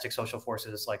domestic social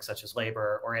forces such as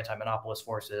labor or anti-monopolist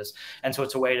forces. And so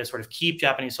it's a way to sort of keep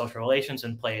Japanese social relations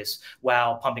in place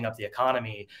while pumping up the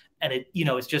economy. And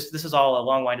it's just, this is all a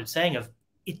long-winded saying of,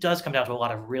 it does come down to a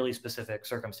lot of really specific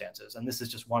circumstances. And this is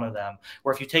just one of them,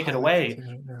 where if you take it away,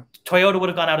 Toyota would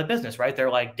have gone out of business, right? They're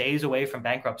like days away from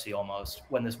bankruptcy almost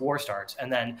when this war starts.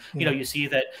 And then, you see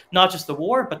that not just the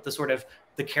war, but the sort of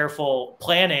the careful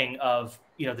planning of,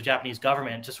 the Japanese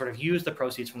government to sort of use the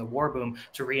proceeds from the war boom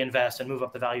to reinvest and move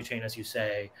up the value chain, as you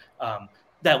say,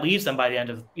 that leads them by the end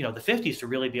of, the 50s to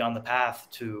really be on the path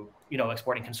to,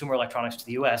 exporting consumer electronics to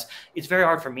the US. It's very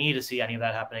hard for me to see any of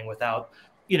that happening without,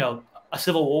 a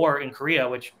civil war in Korea,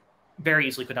 which very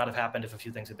easily could not have happened if a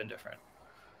few things had been different.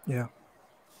 Yeah.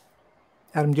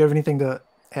 Adam, do you have anything to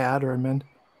add or amend?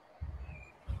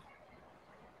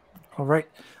 All right.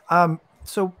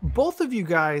 So both of you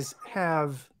guys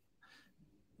have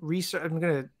research. I'm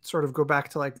going to sort of go back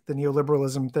to like the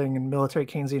neoliberalism thing and military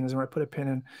Keynesianism, where I put a pin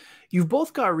in. You've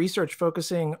both got research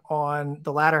focusing on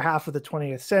the latter half of the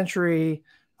 20th century.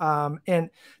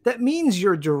 And that means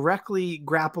you're directly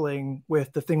grappling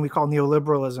with the thing we call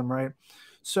neoliberalism, right?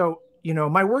 So,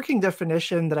 my working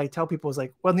definition that I tell people is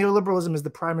like, well, neoliberalism is the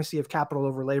primacy of capital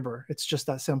over labor. It's just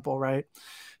that simple, right?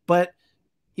 But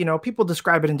people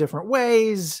describe it in different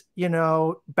ways,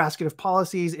 basket of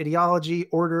policies, ideology,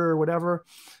 order, whatever.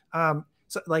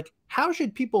 So like, how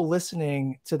should people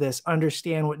listening to this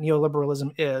understand what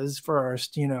neoliberalism is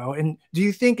first, and do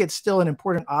you think it's still an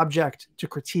important object to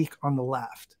critique on the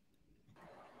left?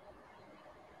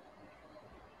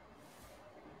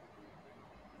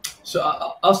 So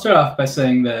I'll start off by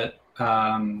saying that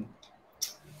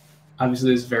obviously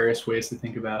there's various ways to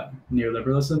think about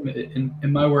neoliberalism.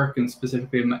 In my work, and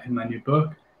specifically in my new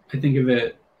book, I think of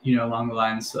it, along the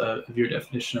lines of your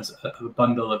definition as a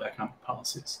bundle of economic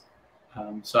policies.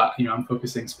 So I'm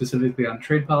focusing specifically on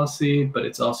trade policy, but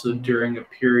it's also during a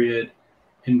period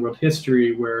in world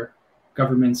history where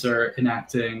governments are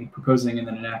proposing and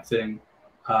then enacting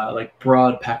like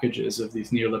broad packages of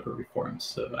these neoliberal reforms.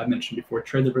 So I mentioned before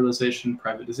trade liberalization,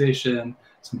 privatization,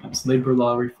 sometimes labor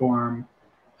law reform,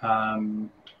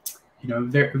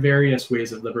 various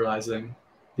ways of liberalizing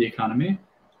the economy.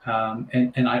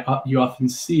 And you often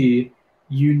see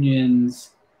unions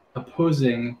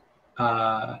opposing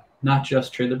not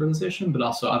just trade liberalization, but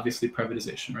also obviously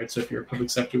privatization, right? So if you're a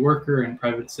public sector worker and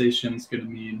privatization is going to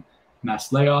mean mass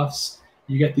layoffs,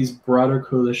 you get these broader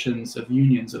coalitions of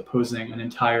unions opposing an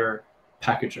entire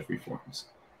package of reforms.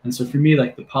 And so for me,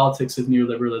 like the politics of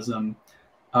neoliberalism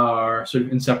are sort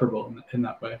of inseparable in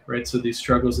that way, right? So these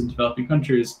struggles in developing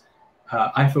countries,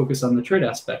 I focus on the trade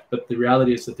aspect, but the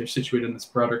reality is that they're situated in this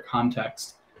broader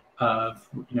context of,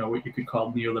 what you could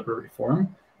call neoliberal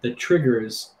reform that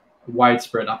triggers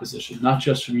widespread opposition, not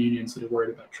just from unions that are worried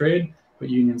about trade, but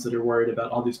unions that are worried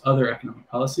about all these other economic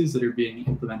policies that are being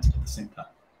implemented at the same time.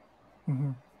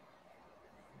 Mm-hmm.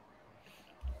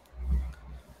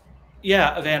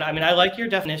 Yeah, Van, I like your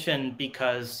definition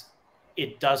because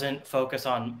it doesn't focus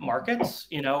on markets,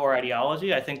 or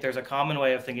ideology. I think there's a common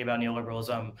way of thinking about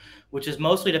neoliberalism, which is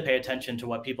mostly to pay attention to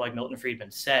what people like Milton Friedman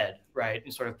said, right?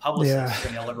 And sort of publicists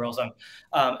of neoliberalism.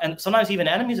 And sometimes even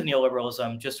enemies of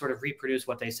neoliberalism just sort of reproduce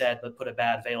what they said, but put a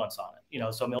bad valence on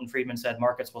it. So Milton Friedman said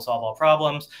markets will solve all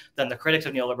problems. Then the critics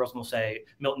of neoliberalism will say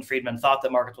Milton Friedman thought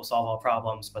that markets will solve all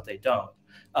problems, but they don't.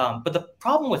 But the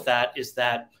problem with that is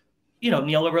that,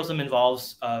 neoliberalism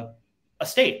involves a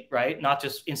state, right? Not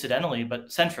just incidentally,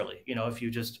 but centrally. If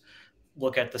you just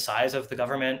look at the size of the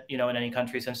government, in any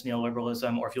country since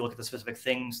neoliberalism, or if you look at the specific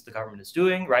things the government is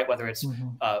doing, right? Whether it's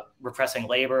repressing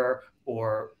labor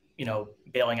or,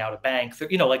 bailing out a bank,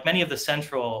 like many of the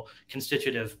central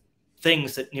constitutive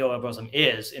things that neoliberalism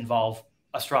is involve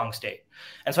a strong state.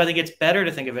 And so I think it's better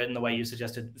to think of it in the way you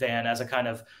suggested, Van, as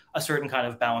a certain kind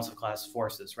of balance of class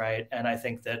forces, right? And I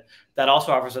think that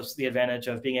also offers us the advantage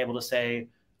of being able to say,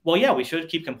 well, yeah, we should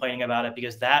keep complaining about it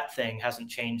because that thing hasn't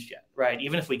changed yet, right?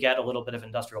 Even if we get a little bit of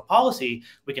industrial policy,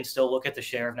 we can still look at the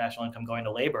share of national income going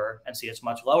to labor and see it's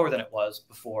much lower than it was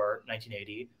before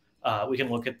 1980. We can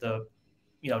look at the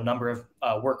number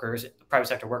of workers, private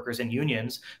sector workers in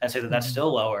unions, and say that that's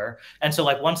still lower. And so,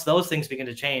 like, once those things begin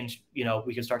to change,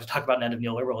 we can start to talk about an end of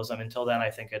neoliberalism. Until then, I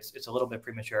think it's a little bit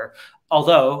premature.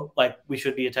 Although, like, we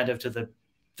should be attentive to the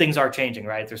things are changing,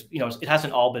 right? There's, it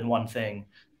hasn't all been one thing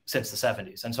since the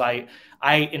 70s. And so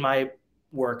I in my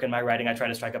work and my writing, I try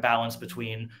to strike a balance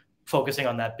between focusing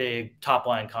on that big top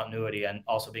line continuity and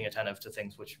also being attentive to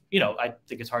things which, I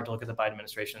think it's hard to look at the Biden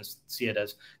administration and see it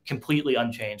as completely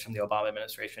unchanged from the Obama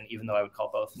administration, even though I would call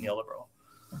both neoliberal.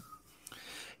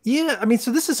 Yeah.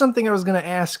 So this is something I was going to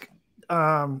ask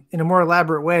in a more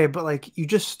elaborate way, but like you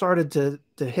just started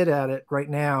to hit at it right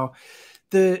now.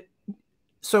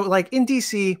 So like in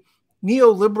DC,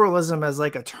 neoliberalism as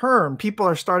like a term, people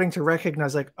are starting to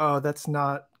recognize like, oh, that's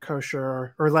not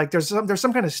kosher, or like there's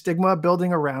some kind of stigma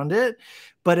building around it.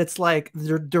 But it's like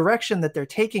the direction that they're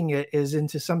taking it is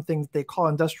into something that they call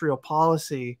industrial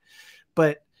policy,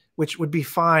 but which would be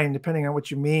fine depending on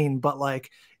what you mean. But like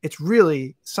it's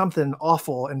really something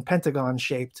awful and Pentagon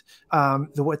shaped,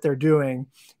 what they're doing.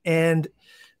 And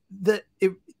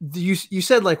you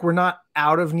said like we're not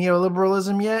out of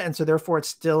neoliberalism yet, and so therefore it's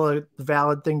still a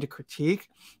valid thing to critique.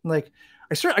 Like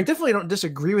I definitely don't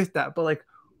disagree with that, but like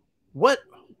what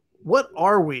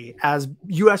are we as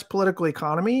U.S. political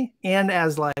economy and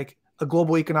as like a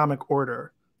global economic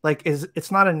order? Like is it a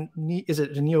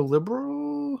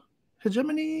neoliberal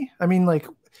hegemony? I mean, like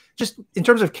just in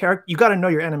terms of character, you got to know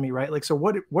your enemy, right? Like so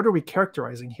what are we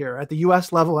characterizing here at the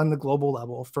U.S. level and the global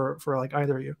level for like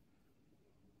either of you?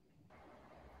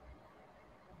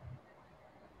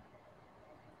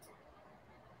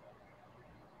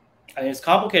 I mean, it's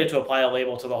complicated to apply a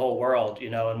label to the whole world,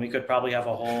 and we could probably have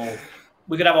a whole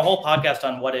podcast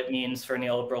on what it means for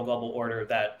neoliberal global order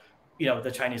that,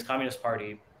 the Chinese Communist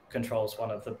Party controls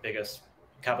one of the biggest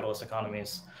capitalist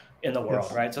economies in the world,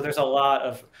 yes. Right? So there's a lot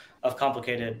of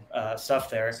complicated stuff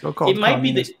there. So-called it might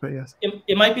be that yes.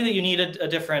 it might be that you need a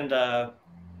different, a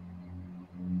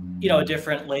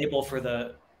different label for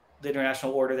the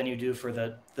international order than you do for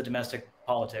the domestic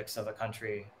politics of a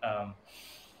country.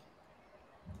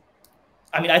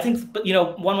 I mean, I think,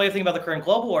 one way of thinking about the current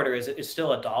global order is it's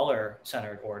still a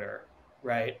dollar-centered order,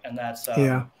 right? And that's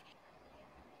yeah.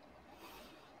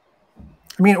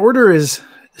 I mean, order is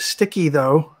sticky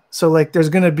though, so like there's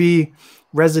going to be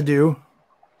residue,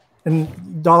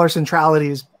 and dollar centrality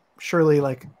is surely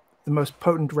like the most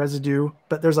potent residue.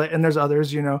 But there's there's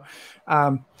others, I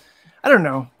don't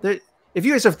know. If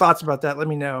you guys have thoughts about that, let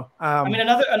me know. I mean,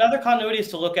 another continuity is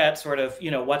to look at sort of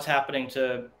what's happening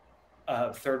to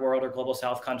third world or global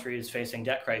south countries facing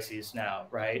debt crises now,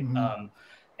 right? Mm-hmm.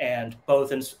 And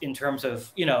both in terms of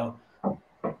the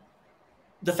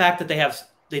fact that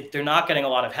they're not getting a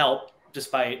lot of help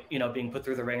despite being put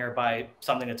through the ringer by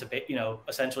something that's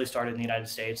essentially started in the United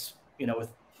States,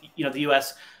 with the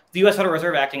U.S. Federal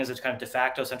Reserve acting as a kind of de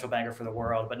facto central banker for the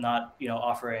world, but not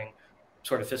offering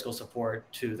sort of fiscal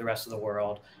support to the rest of the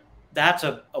world. That's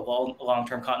a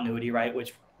long-term continuity, right?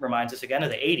 Which reminds us again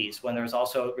of the 80s, when there was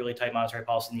also really tight monetary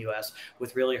policy in the U.S.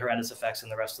 with really horrendous effects in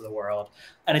the rest of the world.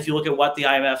 And if you look at what the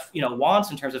IMF, wants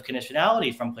in terms of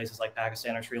conditionality from places like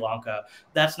Pakistan or Sri Lanka,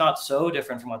 that's not so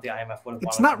different from what the IMF would have wanted.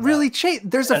 It's not really changed.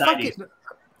 There's a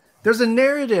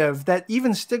narrative that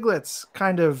even Stiglitz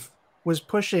kind of was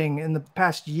pushing in the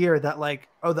past year that like,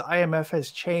 oh, the IMF has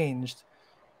changed.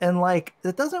 And like,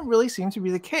 that doesn't really seem to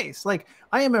be the case. Like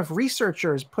IMF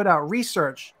researchers put out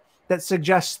research that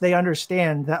suggests they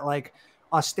understand that like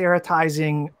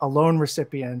austeritizing a loan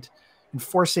recipient and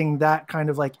forcing that kind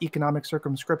of like economic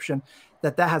circumscription,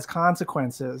 that has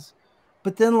consequences.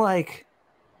 But then like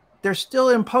they're still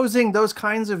imposing those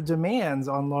kinds of demands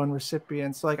on loan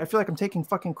recipients. Like I feel like I'm taking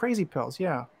fucking crazy pills.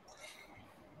 Yeah.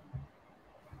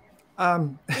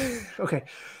 Okay.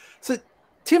 So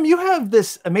Tim, you have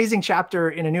this amazing chapter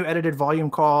in a new edited volume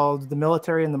called The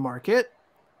Military and the Market.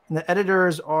 And the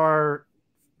editors are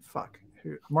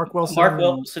Mark Wilson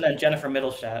and Jennifer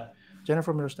Mittelstadt.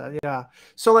 Yeah.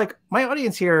 So like my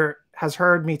audience here has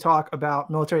heard me talk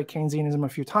about military Keynesianism a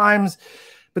few times,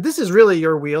 but this is really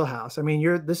your wheelhouse. I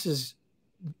mean, this is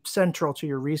central to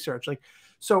your research. Like,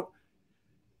 so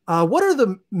what are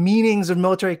the meanings of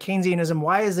military Keynesianism?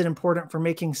 Why is it important for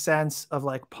making sense of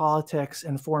like politics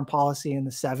and foreign policy in the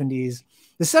 70s?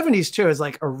 The 70s too is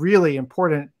like a really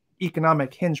important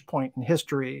economic hinge point in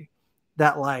history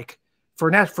that like,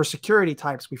 for security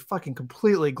types, we fucking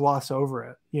completely gloss over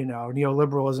it,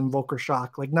 neoliberalism, Volcker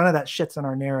shock, like none of that shit's in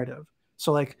our narrative.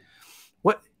 So like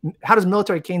how does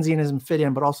military Keynesianism fit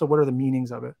in, but also what are the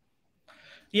meanings of it?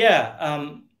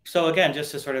 Yeah. So again, just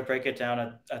to sort of break it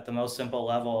down at the most simple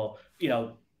level,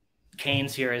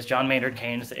 Keynes here is John Maynard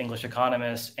Keynes, the English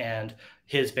economist, and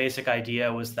his basic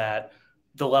idea was that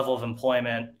the level of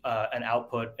employment and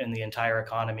output in the entire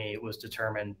economy was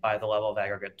determined by the level of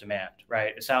aggregate demand,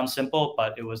 right? It sounds simple,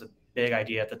 but it was a big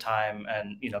idea at the time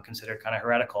and, considered kind of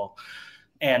heretical.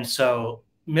 And so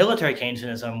military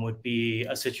Keynesianism would be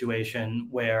a situation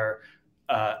where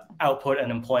output and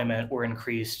employment were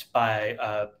increased by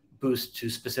a boost to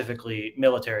specifically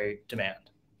military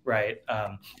demand, right?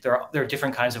 There are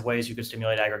different kinds of ways you could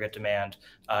stimulate aggregate demand,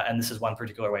 and this is one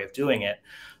particular way of doing it.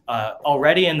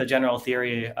 Already in the General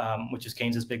Theory, which is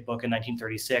Keynes's big book in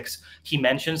 1936, he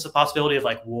mentions the possibility of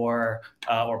like war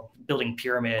or building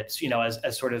pyramids,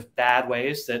 as sort of bad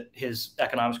ways that his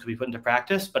economics could be put into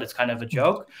practice, but it's kind of a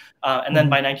joke. And then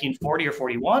by 1940 or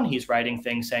 41, he's writing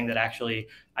things saying that actually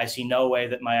I see no way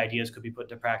that my ideas could be put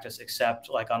into practice except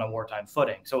like on a wartime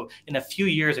footing. So in a few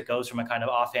years, it goes from a kind of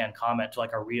offhand comment to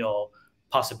like a real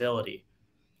possibility.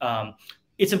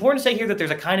 It's important to say here that there's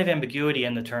a kind of ambiguity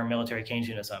in the term military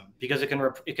Keynesianism, because it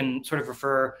can sort of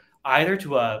refer either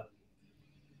to a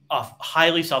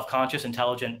highly self-conscious,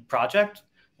 intelligent project.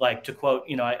 Like, to quote,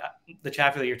 the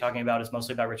chapter that you're talking about is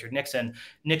mostly about Richard Nixon.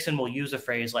 Nixon will use a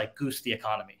phrase like goose the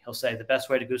economy. He'll say the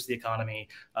best way to goose the economy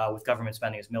with government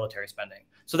spending is military spending.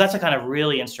 So that's a kind of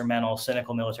really instrumental,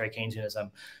 cynical military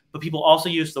Keynesianism. But people also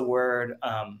use the word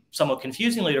somewhat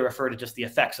confusingly to refer to just the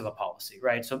effects of a policy,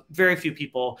 right? So very few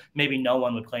people, maybe no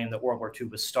one, would claim that World War II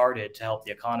was started to help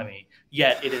the economy.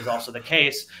 Yet it is also the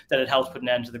case that it helped put an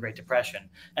end to the Great Depression.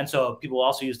 And so people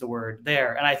also use the word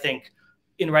there. And I think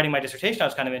in writing my dissertation, I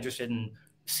was kind of interested in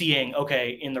seeing,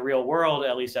 okay, in the real world,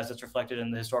 at least as it's reflected in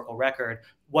the historical record,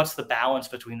 what's the balance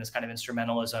between this kind of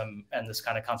instrumentalism and this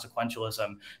kind of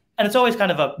consequentialism? And it's always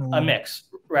kind of a mix,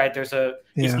 right?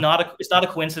 It's not a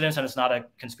coincidence and it's not a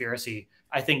conspiracy.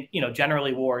 I think,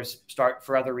 generally wars start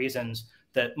for other reasons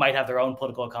that might have their own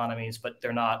political economies, but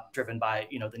they're not driven by,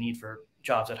 the need for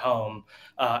jobs at home.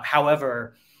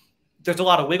 However, there's a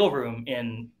lot of wiggle room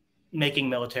in making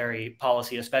military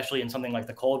policy, especially in something like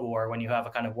the Cold War, when you have a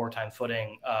kind of wartime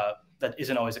footing that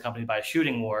isn't always accompanied by a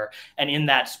shooting war. And in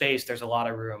that space, there's a lot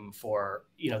of room for,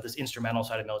 this instrumental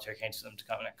side of military Keynesianism to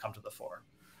come to the fore.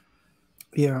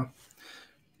 Yeah.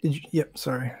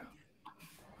 Sorry.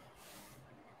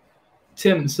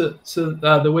 Tim, so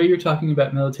the way you're talking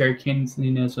about military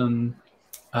Keynesianism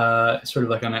sort of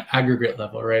like on an aggregate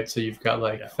level, right? So you've got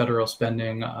federal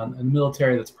spending on the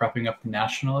military that's propping up the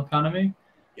national economy.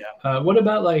 Yeah. What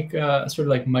about sort of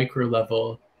like micro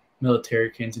level military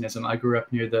Keynesianism? I grew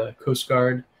up near the Coast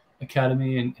Guard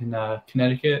Academy in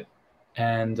Connecticut,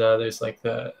 and there's like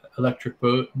the electric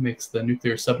boat makes the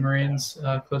nuclear submarines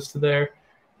close to there,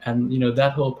 and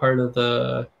that whole part of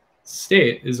the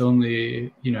state is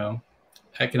only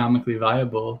economically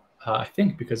viable, I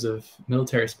think, because of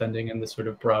military spending and the sort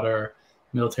of broader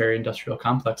military industrial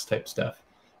complex type stuff.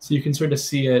 So you can sort of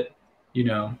see it,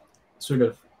 sort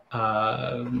of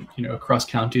across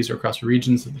counties or across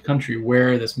regions of the country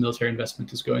where this military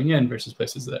investment is going in versus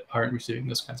places that aren't receiving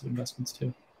those kinds of investments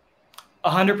too.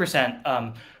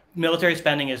 100%. Military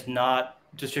spending is not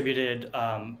distributed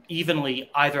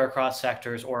evenly either across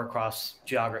sectors or across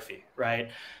geography, right?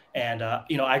 And,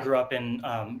 I grew up in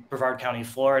Brevard County,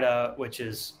 Florida, which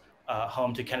is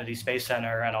home to Kennedy Space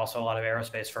Center and also a lot of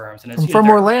aerospace firms. And it's I'm from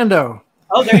Orlando.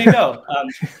 Oh, there you go.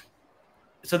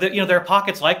 So that, there are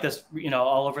pockets like this,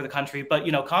 all over the country, but,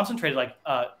 concentrated like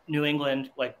New England,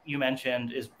 like you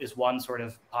mentioned, is one sort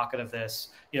of pocket of this,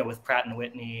 with Pratt and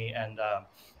Whitney and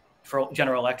for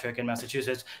General Electric in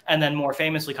Massachusetts. And then more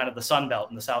famously, kind of the Sun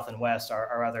Belt in the South and West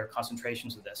are other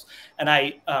concentrations of this. And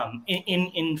I,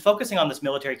 in focusing on this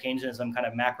military Keynesianism kind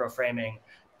of macro framing,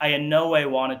 I in no way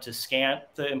wanted to scant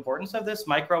the importance of this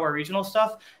micro or regional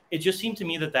stuff. It just seemed to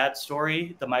me that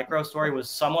story, the micro story, was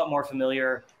somewhat more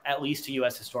familiar, at least to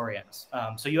U.S. historians.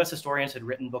 So U.S. historians had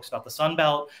written books about the Sun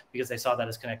Belt because they saw that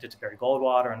as connected to Barry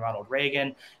Goldwater and Ronald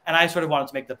Reagan. And I sort of wanted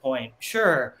to make the point,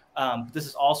 sure, this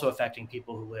is also affecting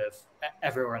people who live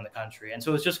everywhere in the country. And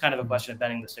so it's just kind of a question of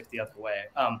bending the stick the other way.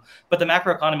 But the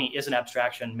macroeconomy is an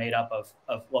abstraction made up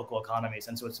of local economies.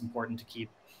 And so it's important to keep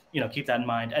that in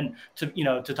mind. And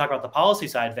to talk about the policy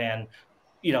side, Van,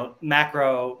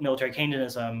 macro military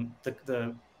Keynesianism,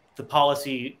 the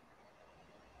policy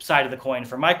side of the coin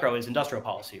for micro is industrial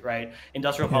policy, right?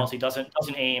 Industrial policy doesn't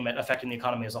aim at affecting the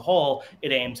economy as a whole.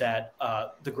 It aims at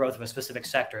the growth of a specific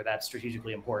sector that's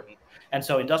strategically important. And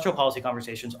so industrial policy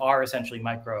conversations are essentially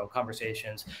micro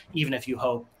conversations, even if you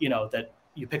hope, that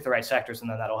you pick the right sectors and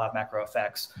then that'll have macro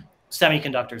effects.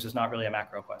 Semiconductors is not really a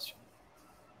macro question.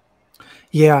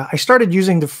 Yeah, I started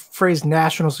using the phrase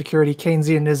national security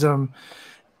Keynesianism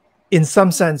in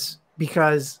some sense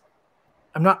because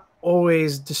I'm not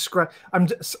always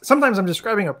sometimes I'm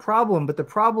describing a problem, but the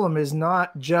problem is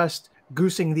not just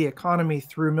goosing the economy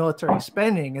through military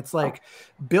spending. It's like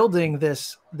building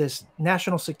this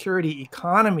national security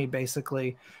economy,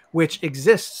 basically, which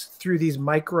exists through these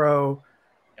micro,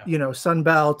 Sun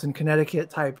Belt and Connecticut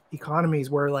type economies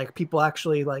where like people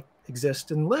actually like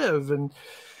exist and live, and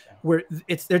where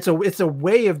it's a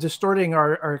way of distorting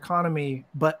our economy,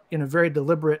 but in a very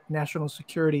deliberate national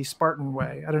security Spartan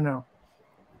way. I don't know.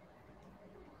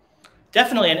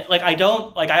 Definitely. And like,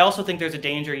 I also think there's a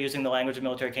danger using the language of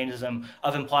military Keynesianism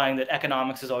of implying that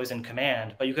economics is always in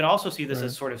command. But you can also see this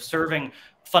as sort of serving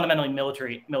fundamentally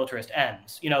militarist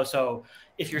ends. So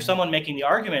if you're someone making the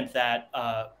argument that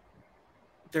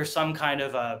there's some kind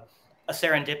of a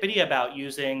serendipity about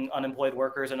using unemployed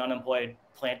workers and unemployed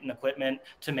plant and equipment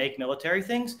to make military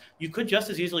things, you could just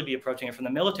as easily be approaching it from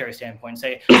the military standpoint and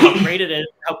say how great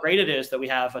it is that we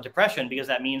have a depression, because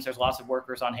that means there's lots of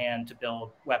workers on hand to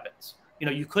build weapons.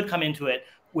 You could come into it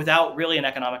without really an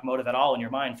economic motive at all in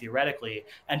your mind, theoretically,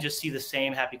 and just see the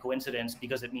same happy coincidence,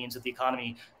 because it means that the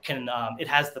economy can, it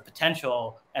has the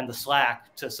potential and the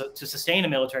slack to sustain a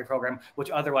military program, which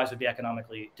otherwise would be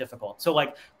economically difficult. So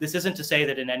like, this isn't to say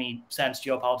that in any sense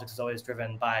geopolitics is always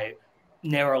driven by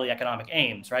narrowly economic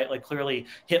aims, right? Like, clearly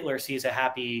Hitler sees a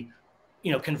happy,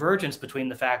 convergence between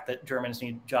the fact that Germans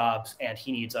need jobs and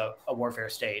he needs a warfare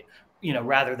state,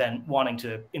 rather than wanting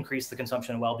to increase the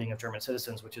consumption and well-being of German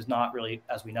citizens, which is not really,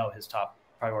 as we know, his top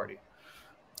priority.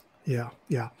 Yeah.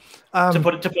 To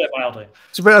put it mildly.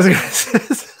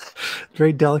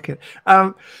 Very delicate.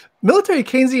 Military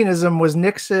Keynesianism was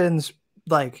Nixon's,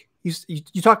 like,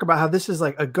 you talk about how this is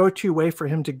like a go-to way for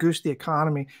him to goose the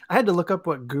economy. I had to look up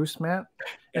what goose meant.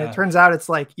 And it turns out it's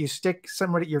like you stick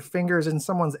your fingers in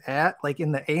someone's like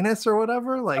in the anus or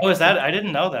whatever. Like, oh, is that? I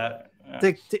didn't know that.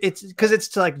 It's because it's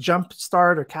to like jump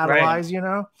start or catalyze,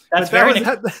 right.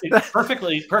 That's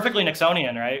perfectly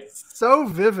Nixonian, right? So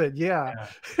vivid. Yeah.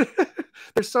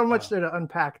 There's so much there to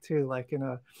unpack too, like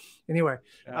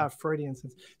Freudian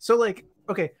sense. So like,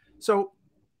 okay, so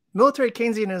military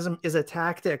Keynesianism is a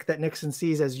tactic that Nixon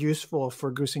sees as useful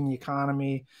for goosing the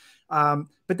economy. But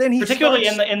then particularly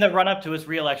in the run up to his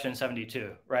re-election in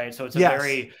 1972, right? So it's a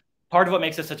very part of what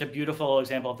makes it such a beautiful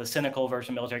example of the cynical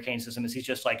version of military Keynesianism is he's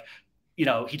just like,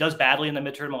 he does badly in the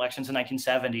midterm elections in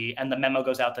 1970, and the memo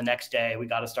goes out the next day. We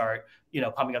got to start,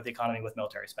 pumping up the economy with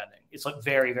military spending. It's like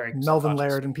very, very Melvin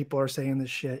Laird and people are saying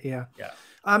this shit. Yeah.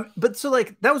 But so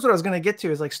like, that was what I was going to get to,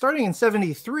 is like, starting in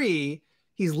 1973,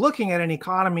 he's looking at an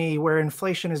economy where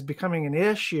inflation is becoming an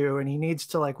issue and he needs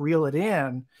to like reel it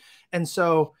in. And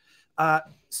so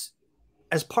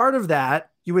as part of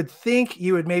that, you would think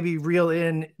he would maybe reel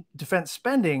in defense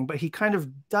spending, but he kind of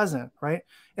doesn't, right?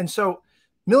 And so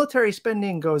military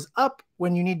spending goes up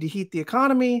when you need to heat the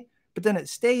economy, but then it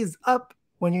stays up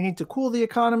when you need to cool the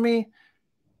economy.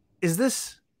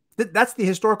 That's the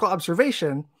historical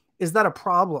observation. Is that a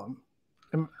problem?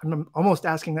 I'm almost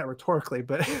asking that rhetorically,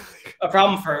 but a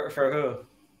problem for who?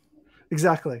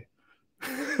 Exactly.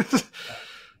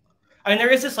 I mean,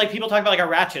 there is this, like, people talk about like a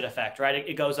ratchet effect, right?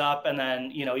 It goes up, and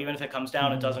then, even if it comes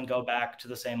down, it doesn't go back to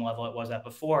the same level it was at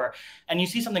before. And you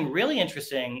see something really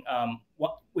interesting,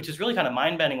 which is really kind of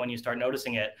mind-bending when you start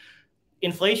noticing it.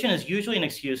 Inflation is usually an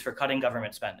excuse for cutting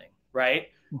government spending, right?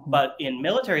 But in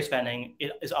military spending,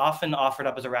 it is often offered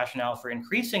up as a rationale for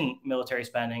increasing military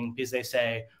spending, because they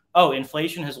say, oh,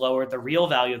 inflation has lowered the real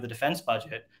value of the defense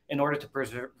budget. In order to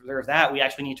preserve that, we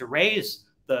actually need to raise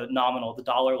the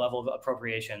dollar level of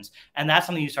appropriations. And that's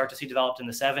something you start to see developed in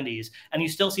the 1970s. And you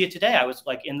still see it today. I was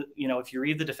like, if you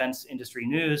read the defense industry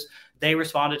news, they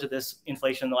responded to this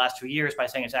inflation in the last 2 years by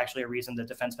saying it's actually a reason that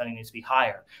defense spending needs to be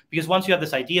higher. Because once you have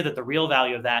this idea that the real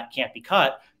value of that can't be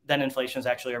cut, then inflation is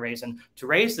actually a reason to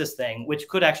raise this thing, which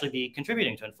could actually be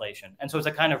contributing to inflation. And so it's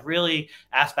a kind of really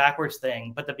ass backwards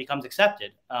thing, but that becomes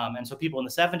accepted. And so people in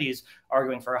the 1970s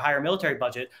arguing for a higher military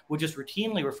budget would just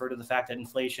routinely refer to the fact that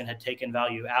inflation had taken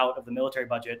value out of the military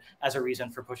budget as a reason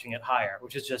for pushing it higher,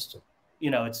 which is just,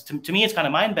 it's to me, it's kind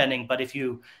of mind bending. But if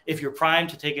you're primed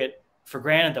to take it for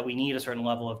granted that we need a certain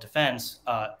level of defense,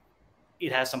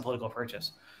 it has some political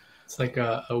purchase. It's like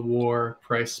a war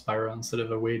price spiral instead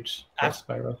of a wage price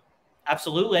spiral.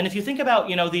 Absolutely. And if you think about,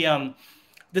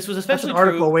 this was especially That's an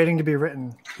article waiting to be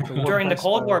written during the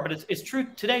Cold War, but it's true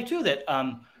today too that,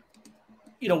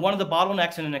 one of the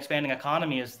bottlenecks in an expanding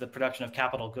economy is the production of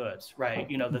capital goods, right?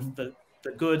 The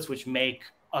goods which make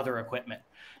other equipment.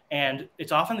 And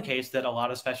it's often the case that a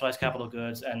lot of specialized capital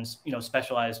goods and,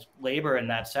 specialized labor in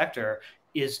that sector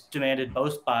is demanded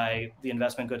both by the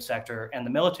investment goods sector and the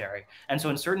military. And so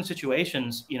in certain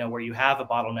situations, where you have a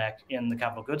bottleneck in the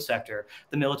capital goods sector,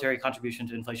 the military contribution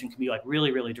to inflation can be like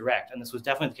really, really direct. And this was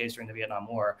definitely the case during the Vietnam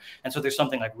War. And so there's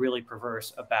something like really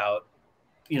perverse about,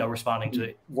 responding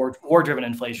to war-driven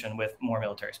inflation with more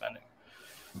military spending.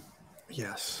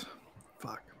 Yes.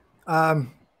 Fuck.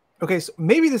 Okay, so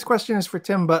maybe this question is for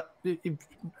Tim, but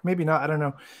maybe not. I don't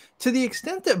know. To the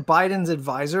extent that Biden's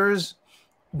advisors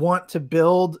want to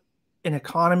build an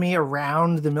economy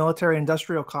around the military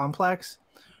industrial complex,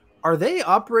 are they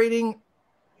operating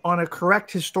on a correct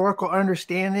historical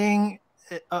understanding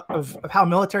of how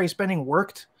military spending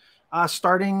worked,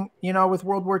 starting, with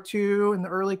World War II and the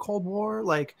early Cold War.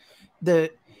 Like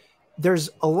there's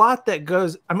a lot that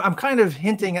goes. I'm kind of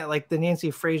hinting at like the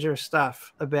Nancy Fraser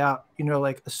stuff about,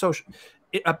 like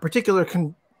a particular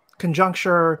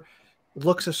conjuncture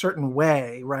looks a certain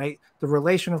way, right? The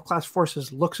relation of class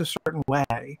forces looks a certain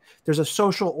way. There's a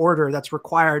social order that's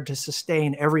required to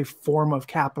sustain every form of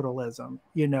capitalism,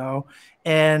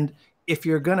 and if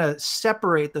you're going to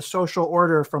separate the social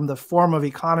order from the form of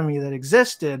economy that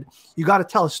existed, you got to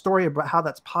tell a story about how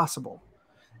that's possible.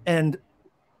 And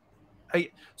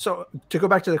so to go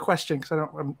back to the question, because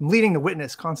I'm leading the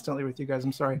witness constantly with you guys,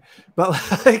 I'm sorry, but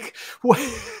like,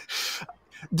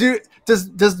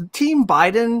 does Team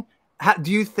Biden,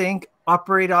 do you think,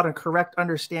 operate on a correct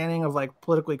understanding of like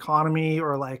political economy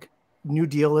or like New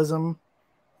Dealism?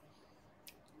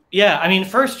 Yeah, I mean,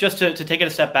 first, just to take it a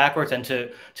step backwards and to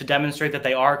demonstrate that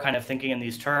they are kind of thinking in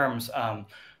these terms,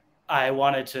 I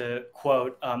wanted to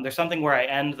quote, there's something where I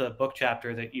end the book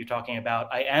chapter that you're talking about.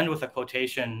 I end with a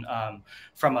quotation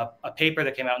from a paper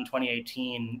that came out in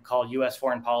 2018 called U.S.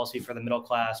 Foreign Policy for the Middle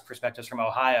Class, Perspectives from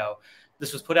Ohio.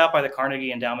 This was put out by the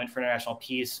Carnegie Endowment for International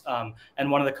Peace.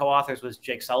 And one of the co-authors was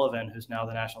Jake Sullivan, who's now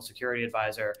the National Security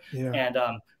Advisor. Yeah. And,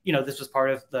 this was part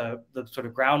of the sort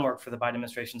of groundwork for the Biden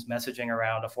administration's messaging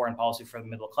around a foreign policy for the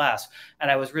middle class.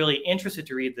 And I was really interested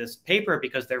to read this paper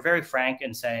because they're very frank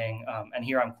in saying, and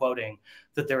here I'm quoting,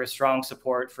 that there is strong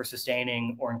support for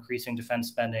sustaining or increasing defense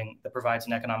spending that provides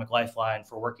an economic lifeline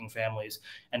for working families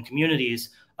and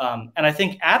communities. And I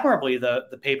think admirably,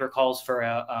 the paper calls for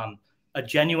a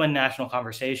genuine national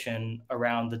conversation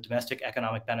around the domestic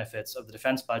economic benefits of the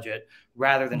defense budget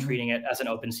rather than treating it as an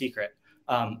open secret.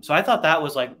 So I thought that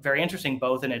was like very interesting,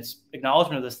 both in its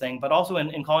acknowledgement of this thing, but also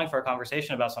in calling for a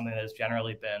conversation about something that has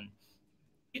generally been,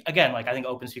 again, like I think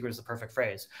open secret is the perfect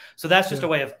phrase. So that's just a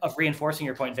way of reinforcing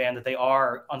your point, Van, that they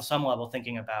are on some level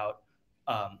thinking about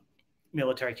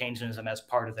military Keynesianism as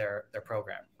part of their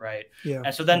program, right? Yeah.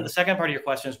 And so then the second part of your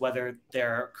question is whether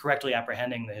they're correctly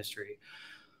apprehending the history.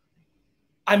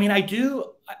 I mean, I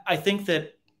think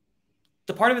that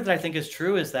the part of it that I think is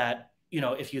true is that,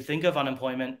 if you think of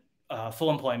unemployment, full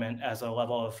employment as a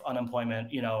level of unemployment,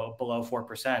 below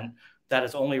 4%, that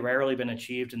has only rarely been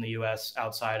achieved in the US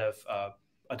outside of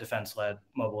a defense-led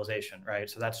mobilization, right?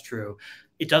 So that's true.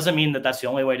 It doesn't mean that that's the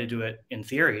only way to do it in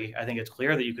theory. I think it's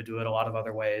clear that you could do it a lot of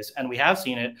other ways. And we have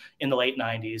seen it in the late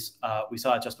 90s. We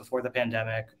saw it just before the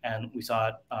pandemic, and we saw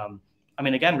it,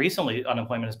 again, recently,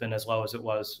 unemployment has been as low as it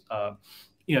was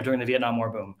during the Vietnam War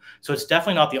boom. So it's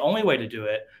definitely not the only way to do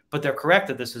it, but they're correct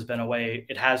that this has been a way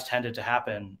it has tended to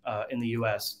happen in the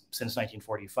US since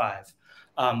 1945.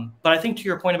 But I think to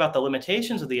your point about the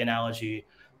limitations of the analogy,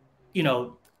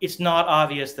 it's not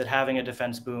obvious that having a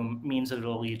defense boom means that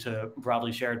it'll lead to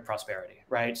broadly shared prosperity,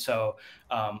 right? So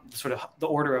sort of the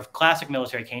order of classic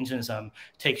military Keynesianism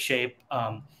takes shape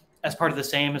as part of the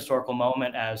same historical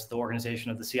moment as the organization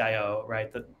of the CIO,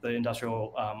 right? The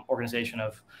industrial organization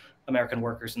of American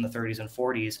workers in the 30s and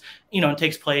 40s, it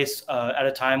takes place at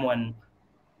a time when,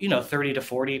 30 to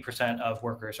 40% of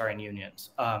workers are in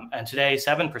unions. And today,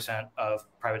 7% of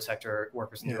private sector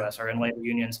workers in the US are in labor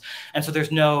unions. And so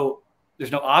there's no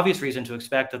obvious reason to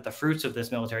expect that the fruits of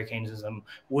this military Keynesianism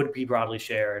would be broadly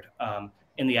shared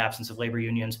in the absence of labor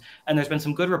unions. And there's been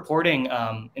some good reporting,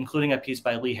 including a piece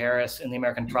by Lee Harris in the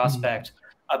American Prospect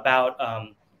about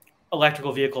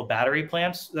electrical vehicle battery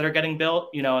plants that are getting built,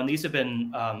 and these have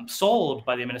been sold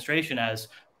by the administration as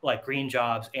like green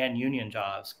jobs and union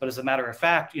jobs. But as a matter of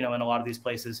fact, in a lot of these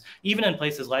places, even in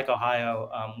places like Ohio,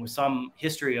 with some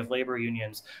history of labor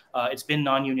unions, it's been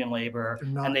non-union labor,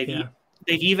 and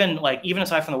they've even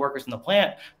aside from the workers in the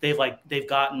plant, they've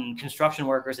gotten construction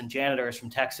workers and janitors from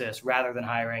Texas rather than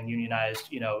hiring unionized,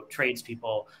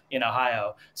 tradespeople in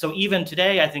Ohio. So even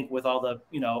today, I think with all the,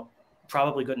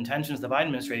 probably good intentions of the Biden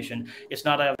administration, it's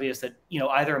not obvious that,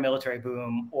 either a military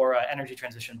boom or an energy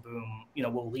transition boom,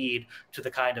 will lead to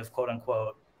the kind of quote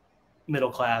unquote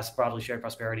middle class, broadly shared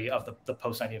prosperity of the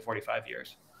post 1945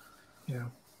 years. Yeah.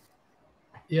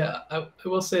 Yeah. I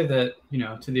will say that,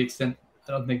 to the extent,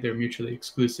 I don't think they're mutually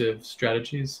exclusive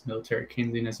strategies, military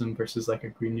Keynesianism versus like a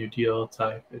Green New Deal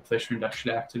type Inflation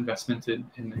Reduction Act investment in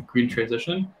the green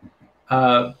transition.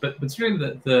 But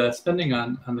certainly the spending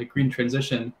on the green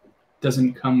transition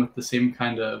doesn't come with the same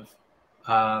kind of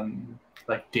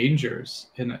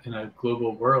dangers in a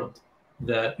global world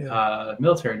that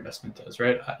military investment does,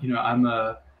 right? I'm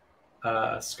a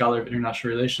scholar of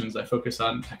international relations. I focus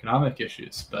on economic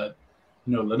issues, but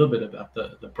know a little bit about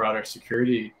the broader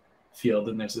security field.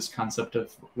 And there's this concept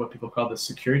of what people call the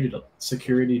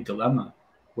security dilemma,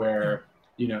 where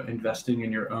investing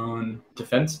in your own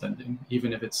defense spending,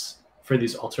 even if it's for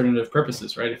these alternative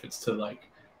purposes, right? If it's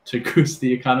to goose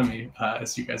the economy,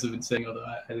 as you guys have been saying, although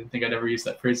I didn't think I'd ever use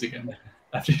that phrase again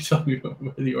after you told me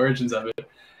what the origins of it.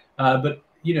 But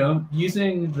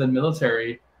using the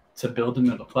military to build a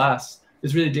middle class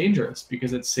is really dangerous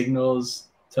because it signals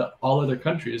to all other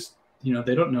countries,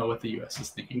 they don't know what the U.S. is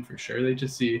thinking for sure. They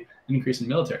just see an increase in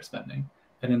military spending,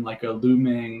 and in like a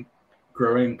looming,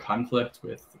 growing conflict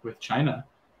with China,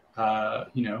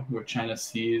 where China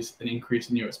sees an increase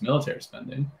in U.S. military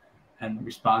spending and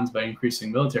responds by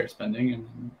increasing military spending,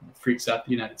 and freaks out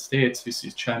the United States, who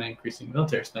sees China increasing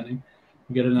military spending.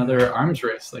 We get another arms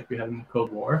race like we had in the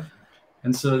Cold War.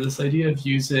 And so this idea of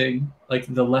using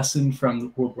like the lesson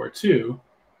from World War II,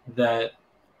 that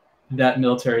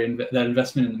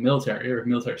investment in the military or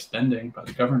military spending by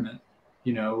the government,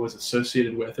 was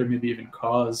associated with, or maybe even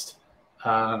caused,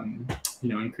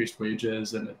 increased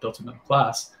wages and a built-in middle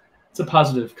class. It's a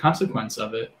positive consequence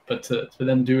of it, but to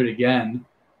then do it again,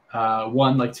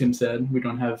 one, like Tim said, we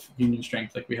don't have union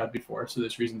strength like we had before, so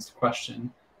there's reasons to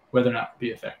question whether or not it would be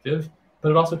effective. But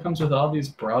it also comes with all these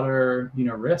broader,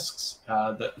 risks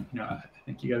that, I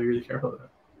think you got to be really careful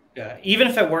about. Yeah, even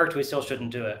if it worked, we still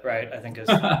shouldn't do it, right? I think is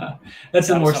that's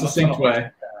a more succinct way.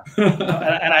 And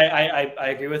I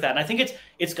agree with that. And I think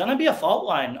it's going to be a fault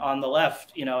line on the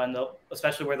left, and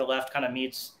especially where the left kind of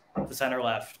meets the center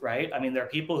left, right? I mean, there are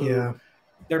people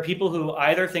who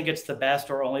either think it's the best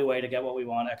or only way to get what we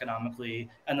want economically,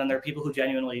 and then there are people who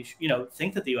genuinely,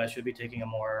 think that the U.S. should be taking a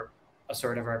more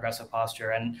assertive or aggressive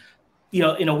posture. And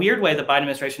in a weird way, the Biden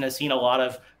administration has seen a lot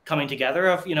of coming together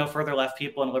of, further left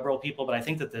people and liberal people. But I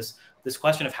think that this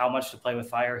question of how much to play with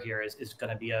fire here is going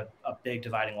to be a big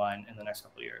dividing line in the next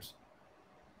couple of years.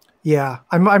 Yeah,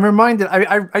 I'm reminded,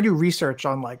 I do research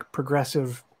on like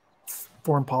progressive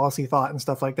foreign policy thought and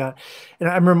stuff like that. And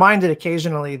I'm reminded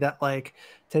occasionally that like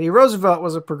Teddy Roosevelt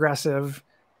was a progressive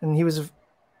and he was a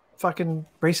fucking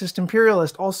racist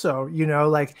imperialist also,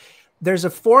 like there's a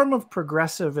form of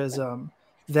progressivism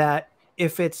that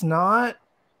if it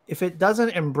doesn't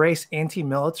embrace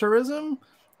anti-militarism,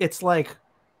 it's like,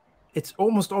 it's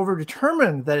almost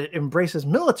overdetermined that it embraces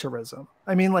militarism.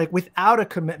 I mean, like without a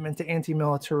commitment to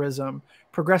anti-militarism,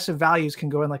 progressive values can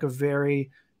go in like a very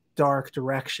dark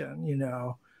direction,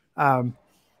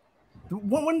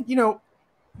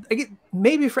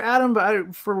 maybe for Adam,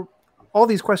 but for all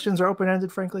these questions are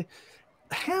open-ended, frankly.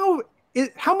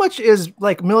 How much is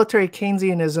like military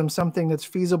Keynesianism something that's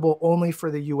feasible only for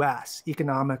the US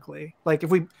economically? Like if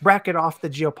we bracket off the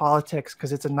geopolitics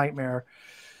because it's a nightmare,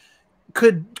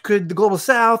 could the global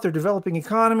South or developing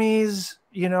economies,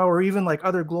 or even like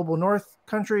other global North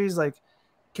countries, like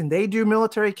can they do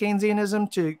military Keynesianism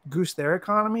to goose their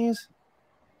economies?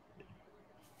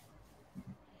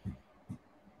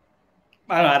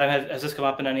 I don't know, Adam, has this come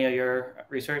up in any of your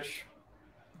research?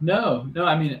 No.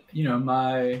 I mean,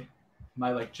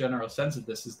 my like general sense of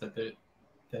this is that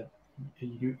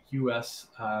the U.S.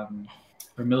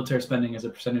 Or military spending as a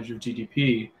percentage of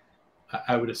GDP,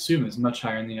 I would assume is much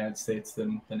higher in the United States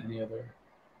than any other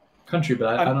country,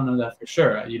 but I don't know that for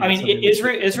sure. I mean,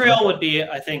 Israel would be,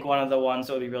 I think, one of the ones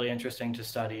that would be really interesting to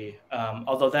study.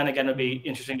 Although then again, it'd be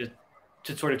interesting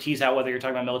to sort of tease out whether you're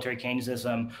talking about military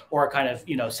Keynesianism or a kind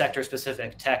of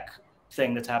sector-specific tech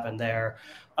thing that's happened there.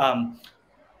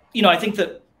 I think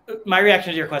that my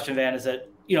reaction to your question, Van, is that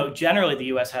generally the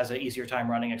U.S. has an easier time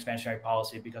running expansionary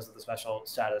policy because of the special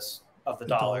status of the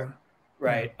dollar.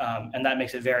 Right. And that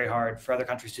makes it very hard for other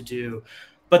countries to do,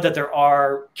 but that there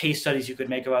are case studies you could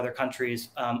make of other countries.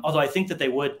 Although I think that they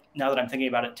would, now that I'm thinking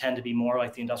about it, tend to be more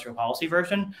like the industrial policy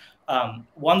version.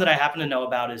 One that I happen to know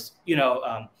about is,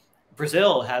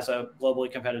 Brazil has a globally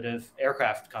competitive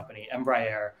aircraft company,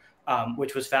 Embraer,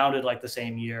 which was founded like the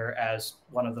same year as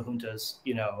one of the juntas,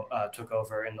 took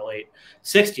over in the late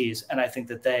 60s. And I think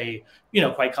that they,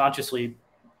 quite consciously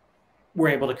were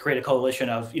able to create a coalition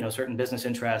of, certain business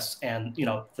interests and,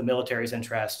 the military's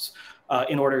interests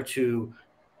in order to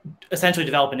essentially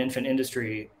develop an infant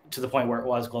industry to the point where it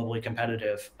was globally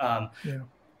competitive.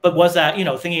 But was that,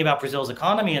 thinking about Brazil's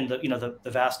economy and the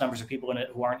vast numbers of people in it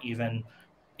who aren't even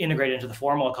integrated into the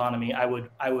formal economy, I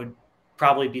would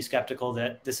probably be skeptical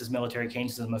that this is military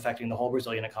Keynesianism affecting the whole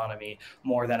Brazilian economy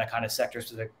more than a kind of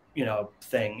sector-specific,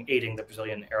 thing aiding the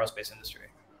Brazilian aerospace industry.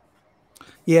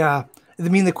 Yeah. I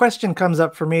mean, the question comes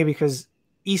up for me because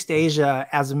East Asia,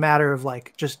 as a matter of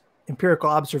like just empirical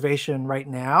observation right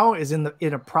now, is in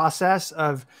a process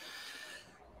of,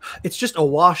 it's just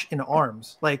awash in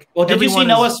arms. Like, well, did you see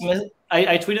Noah Smith?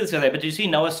 I tweeted this the other day, but did you see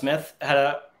Noah Smith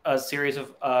had a series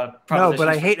of No, but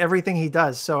I hate everything he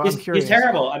does, so I'm curious. He's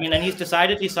terrible. I mean, and he's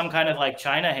decided he's some kind of like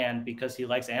China hand because he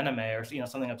likes anime or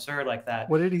something absurd like that.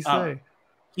 What did he say?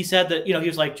 He said that, he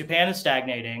was like, Japan is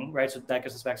stagnating, right? So that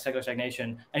gets us back to secular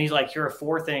stagnation. And he's like, here are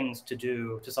 4 things to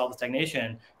do to solve the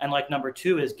stagnation. And like number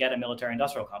 2 is get a military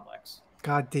industrial complex.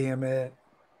 God damn it.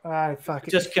 I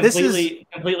fucking just completely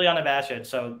unabashed.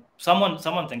 So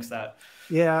someone thinks that.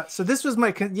 Yeah. So this was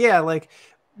like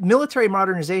military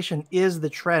modernization is the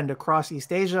trend across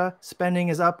East Asia. Spending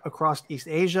is up across East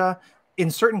Asia. In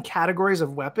certain categories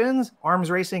of weapons, arms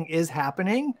racing is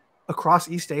happening across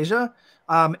East Asia.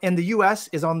 And the US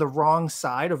is on the wrong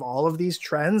side of all of these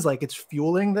trends. Like it's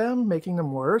fueling them, making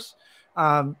them worse.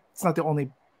 It's not the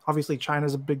only, obviously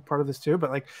China's a big part of this too,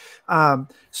 but like,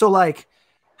 so like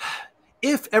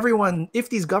if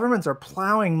these governments are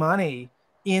plowing money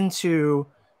into,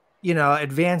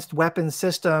 advanced weapon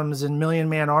systems and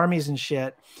million-man armies and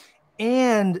shit,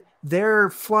 and their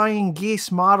flying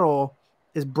geese model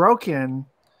is broken,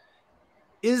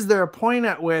 is there a point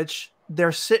at which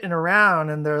they're sitting around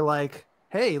and they're like,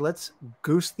 hey, let's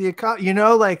goose the economy,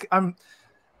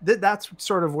 that's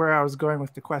sort of where I was going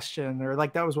with the question, or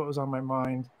like that was what was on my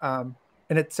mind. And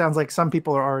it sounds like some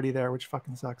people are already there, which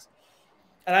fucking sucks.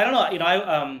 And I don't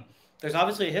know, there's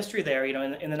obviously a history there.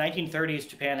 In the 1930s,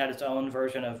 Japan had its own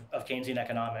version of Keynesian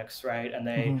economics, right? And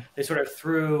they sort of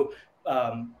threw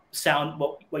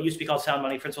what used to be called sound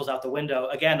money principles out the window,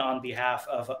 again, on behalf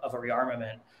of a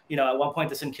rearmament. At one point,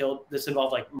 this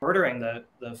involved like murdering the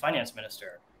finance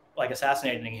minister, like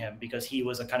assassinating him because he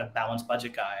was a kind of balanced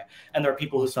budget guy. And there are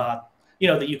people who thought,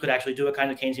 that you could actually do a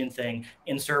kind of Keynesian thing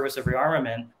in service of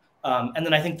rearmament. And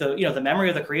then I think the memory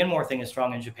of the Korean War thing is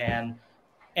strong in Japan.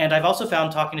 And I've also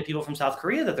found, talking to people from South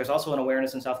Korea, that there's also an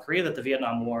awareness in South Korea that the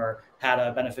Vietnam War had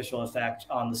a beneficial effect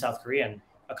on the South Korean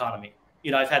economy.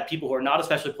 I've had people who are not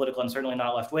especially political and certainly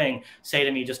not left-wing say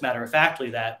to me just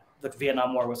matter-of-factly that the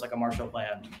Vietnam War was like a Marshall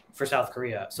Plan for South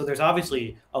Korea. So there's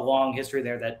obviously a long history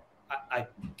there that I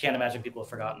can't imagine people have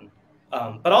forgotten.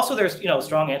 But also there's,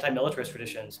 strong anti-militarist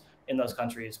traditions in those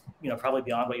countries, probably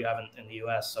beyond what you have in the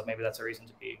US. So maybe that's a reason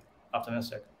to be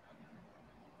optimistic.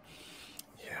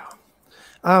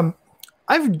 Yeah.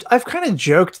 I've kind of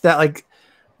joked that like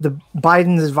the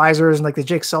Biden's advisors and like the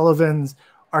Jake Sullivans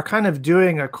are kind of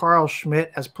doing a Carl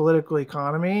Schmitt as political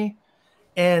economy.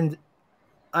 And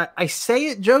I say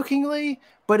it jokingly,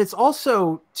 but it's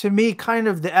also to me kind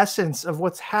of the essence of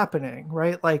what's happening,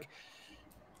 right? Like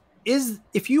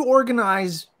if you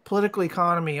organize political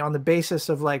economy on the basis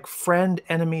of like friend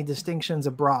enemy distinctions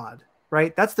abroad,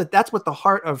 right? That's what the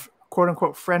heart of quote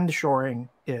unquote friend shoring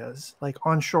is, like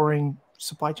onshoring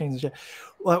supply chains and shit.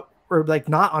 Well, or like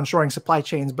not onshoring supply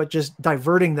chains, but just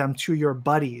diverting them to your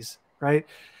buddies, right?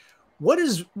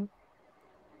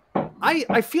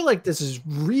 I feel like this is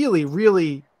really,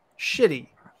 really shitty,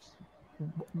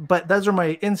 but those are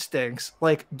my instincts.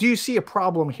 Like, do you see a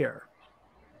problem here?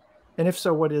 And if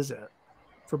so, what is it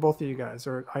for both of you guys,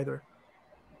 or either?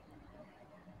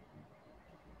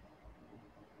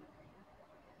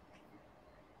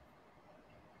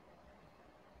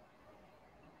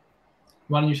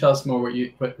 Why don't you tell us more?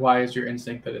 Why is your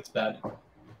instinct that it's bad?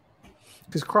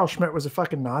 Because Carl Schmitt was a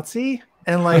fucking Nazi,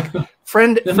 and like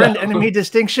friend enemy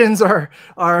distinctions are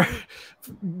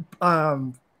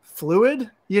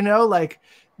fluid. Like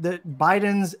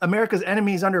America's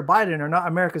enemies under Biden are not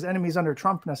America's enemies under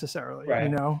Trump necessarily.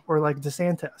 Right. Or like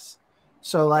DeSantis.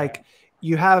 So like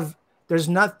there's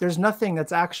nothing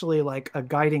that's actually like a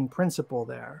guiding principle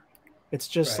there. It's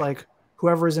just like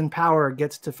whoever's in power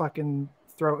gets to fucking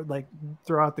throw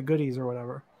out the goodies or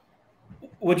whatever.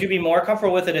 Would you be more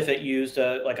comfortable with it if it used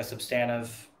a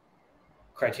substantive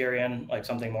criterion, like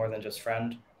something more than just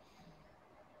friend?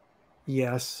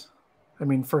 Yes. I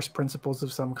mean, first principles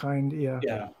of some kind. Yeah.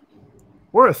 Yeah.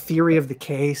 Or a theory of the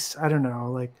case. I don't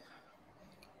know. Like,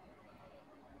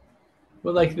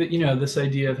 well, like this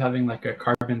idea of having like a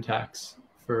carbon tax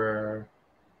for,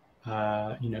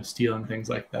 steel and things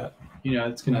like that.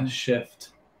 It's going to shift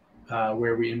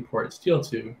where we import steel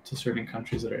to certain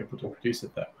countries that are able to produce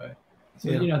it that way. So,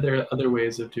 there are other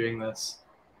ways of doing this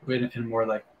in a more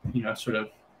like, sort of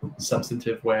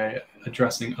substantive way,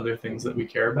 addressing other things that we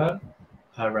care about,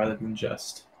 rather than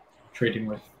just trading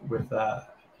with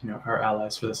our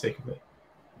allies for the sake of it.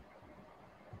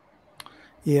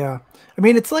 Yeah. I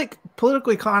mean, it's like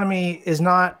political economy is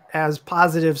not as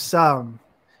positive sum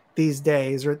these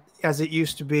days, or as it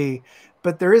used to be,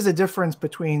 but there is a difference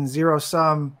between zero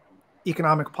sum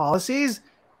economic policies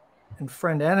and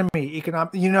friend enemy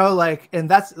economic, and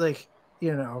that's like,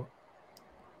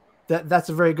 that's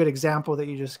a very good example that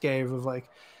you just gave of like,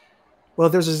 well,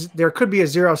 there could be a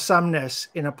zero sumness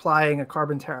in applying a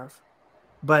carbon tariff,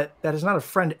 but that is not a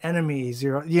friend enemy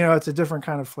zero. It's a different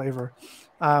kind of flavor.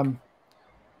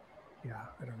 Yeah,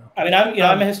 I don't know. I mean,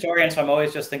 I'm a historian, so I'm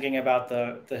always just thinking about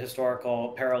the historical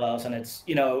parallels, and it's,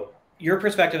 your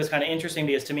perspective is kind of interesting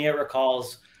because to me it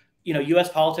recalls, U.S.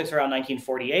 politics around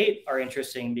 1948 are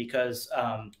interesting because,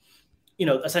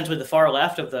 essentially the far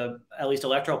left of the at least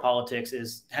electoral politics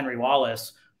is Henry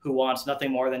Wallace, who wants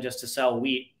nothing more than just to sell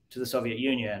wheat to the Soviet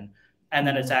Union. And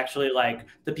then it's actually like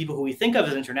the people who we think of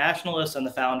as internationalists and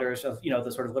the founders of,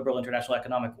 the sort of liberal international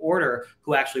economic order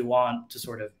who actually want to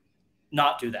sort of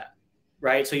not do that.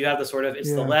 Right. So you have the sort of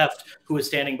the left who is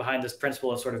standing behind this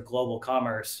principle of sort of global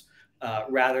commerce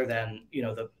rather than,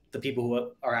 the people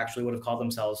who are actually would have called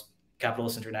themselves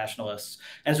capitalist internationalists.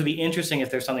 And so it'd be interesting if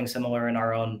there's something similar in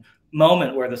our own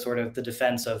moment where the sort of the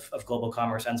defense of global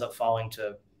commerce ends up falling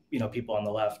to, people on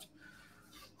the left.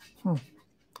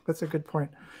 That's a good point.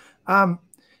 We're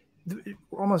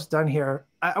almost done here.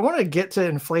 I want to get to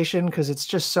inflation because it's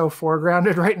just so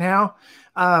foregrounded right now.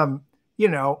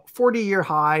 40-year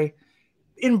high.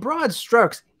 In broad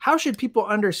strokes, how should people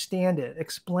understand it,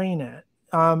 explain it?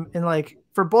 And like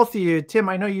for both of you, Tim,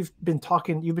 I know you've been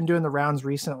doing the rounds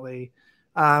recently.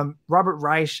 Robert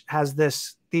Reich has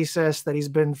this thesis that he's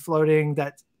been floating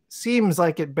that seems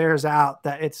like it bears out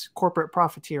that it's corporate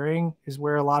profiteering is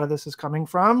where a lot of this is coming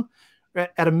from.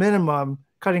 At a minimum,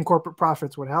 cutting corporate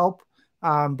profits would help.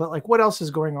 But like, what else is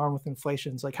going on with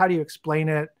inflation? Like, how do you explain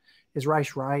it? Is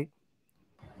Reich right?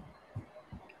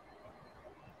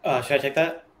 Should I take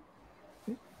that?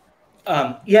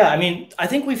 Yeah, I mean, I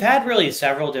think we've had really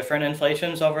several different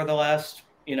inflations over the last,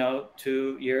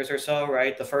 2 years or so,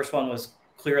 right? The first one was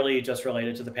clearly just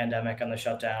related to the pandemic and the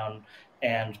shutdown.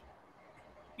 And,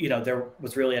 there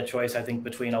was really a choice, I think,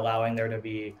 between allowing there to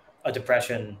be a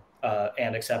depression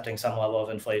and accepting some level of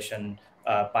inflation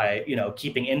by,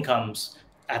 keeping incomes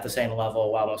at the same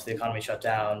level while most of the economy shut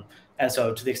down. And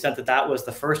so to the extent that that was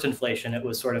the first inflation, it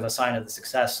was sort of a sign of the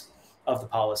success of the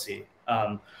policy.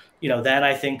 Then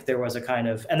I think there was a kind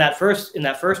of, and in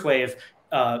that first wave,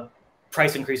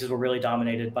 price increases were really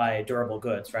dominated by durable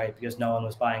goods, right? Because no one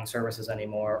was buying services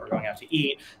anymore or going out to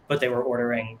eat, but they were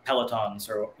ordering Pelotons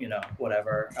or,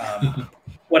 whatever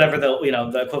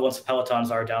the equivalents of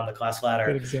Pelotons are down the class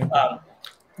ladder.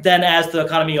 Then as the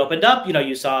economy opened up,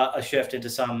 you saw a shift into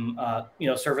some,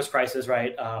 service prices,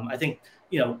 right? I think,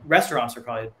 restaurants are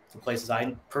probably the places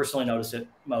I personally noticed it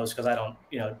most because I don't,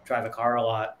 drive a car a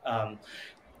lot.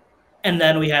 And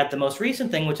then we had the most recent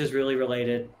thing, which is really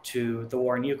related to the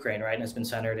war in Ukraine, right? And it's been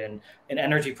centered in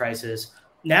energy prices.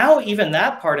 Now, even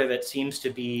that part of it seems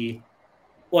to be,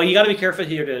 well, you got to be careful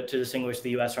here to distinguish the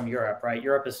US from Europe, right?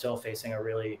 Europe is still facing a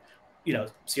really,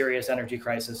 serious energy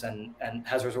crisis and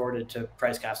has resorted to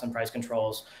price caps and price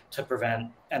controls to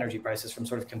prevent energy prices from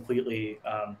sort of completely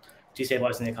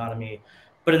destabilizing the economy.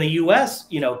 But in the US,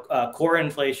 core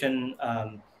inflation,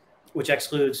 which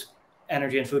excludes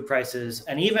energy and food prices,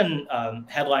 and even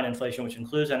headline inflation, which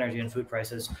includes energy and food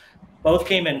prices, both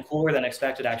came in cooler than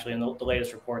expected, actually, in the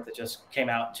latest report that just came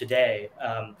out today.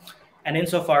 And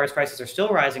insofar as prices are still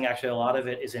rising, actually, a lot of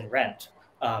it is in rent.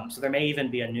 So there may even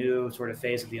be a new sort of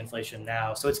phase of the inflation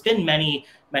now. So it's been many,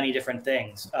 many different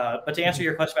things. But to answer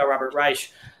your question about Robert Reich,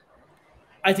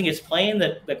 I think it's plain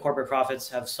that corporate profits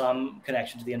have some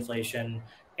connection to the inflation.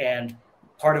 And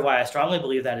part of why I strongly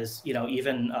believe that is,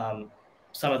 even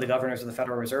some of the governors of the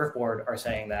Federal Reserve Board are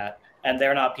saying that, and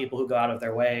they're not people who go out of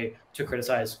their way to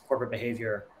criticize corporate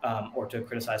behavior or to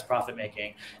criticize profit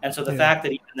making. And so the fact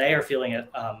that even they are feeling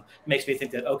it makes me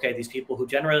think that, okay, these people who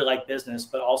generally like business,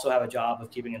 but also have a job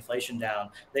of keeping inflation down,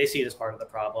 they see it as part of the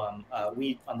problem.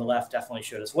 We on the left definitely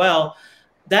should as well.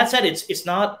 That said, it's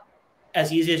not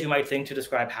as easy as you might think to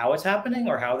describe how it's happening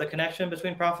or how the connection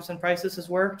between profits and prices has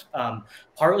worked,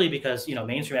 partly because,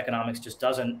 mainstream economics just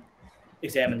doesn't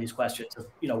examine these questions of,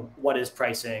 what is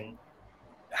pricing?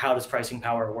 How does pricing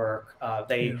power work?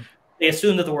 They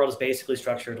assume that the world is basically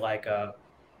structured like, the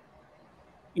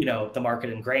market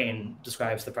in grain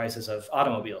describes the prices of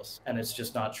automobiles, and it's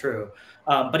just not true.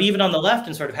 But even on the left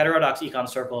in sort of heterodox econ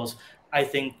circles, I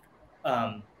think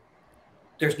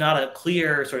there's not a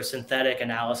clear sort of synthetic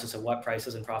analysis of what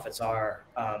prices and profits are.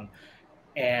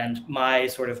 And my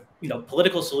sort of,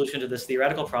 political solution to this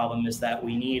theoretical problem is that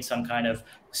we need some kind of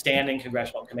standing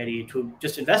congressional committee to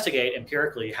just investigate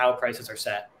empirically how prices are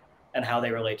set and how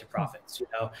they relate to profits,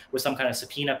 with some kind of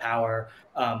subpoena power.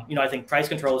 I think price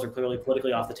controls are clearly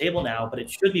politically off the table now, but it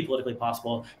should be politically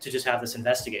possible to just have this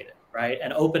investigated, right?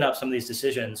 And open up some of these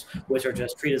decisions, which are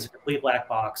just treated as a complete black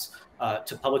box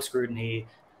to public scrutiny.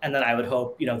 And then I would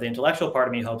hope, the intellectual part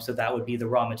of me hopes that that would be the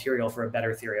raw material for a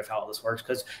better theory of how all this works.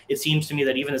 Because it seems to me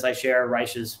that even as I share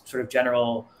Reich's sort of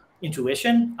general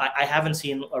intuition, I haven't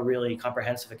seen a really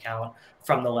comprehensive account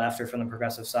from the left or from the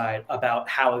progressive side about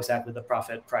how exactly the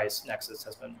profit price nexus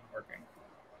has been working.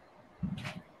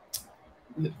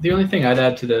 The only thing I'd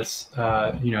add to this,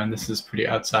 and this is pretty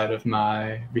outside of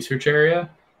my research area,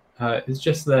 is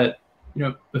just that,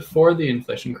 before the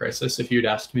inflation crisis, if you'd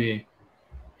asked me,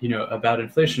 about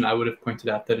inflation, I would have pointed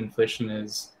out that inflation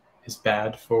is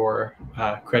bad for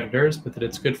creditors, but that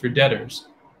it's good for debtors.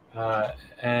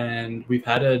 And we've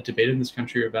had a debate in this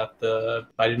country about the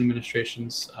Biden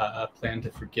administration's plan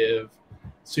to forgive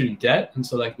student debt, and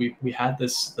so we had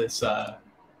this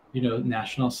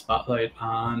national spotlight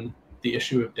on the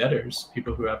issue of debtors,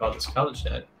 people who have all this college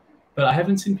debt. But I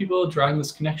haven't seen people drawing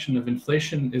this connection of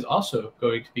inflation is also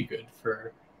going to be good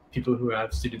for people who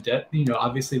have student debt.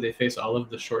 Obviously they face all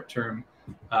of the short-term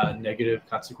negative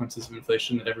consequences of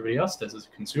inflation that everybody else does as a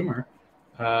consumer.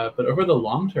 But over the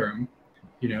long term,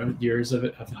 years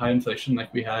of high inflation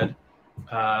like we had,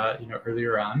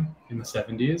 earlier on in the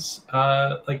 70s,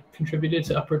 contributed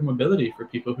to upward mobility for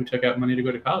people who took out money to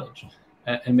go to college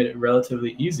and made it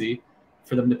relatively easy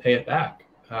for them to pay it back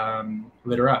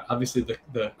later on. Obviously,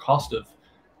 the cost of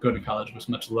going to college was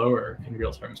much lower in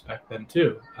real terms back then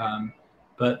too.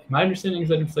 But my understanding is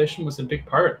that inflation was a big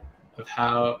part of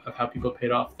how people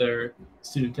paid off their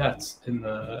student debts in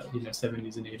the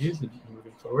 70s and 80s and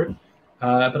moving forward.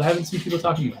 But I haven't seen people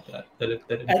talking about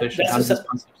that inflation has this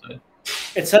positive side.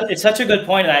 It's such a good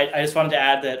point. And I just wanted to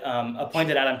add that a point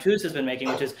that Adam Tooze has been making,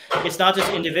 which is it's not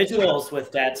just individuals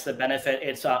with debts that benefit,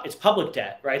 it's public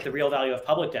debt, right? The real value of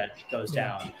public debt goes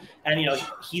down. And,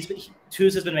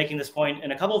 Tooze has been making this point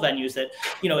in a couple of venues that,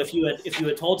 if you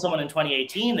had told someone in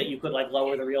 2018 that you could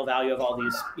lower the real value of all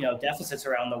these, deficits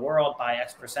around the world by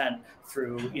X percent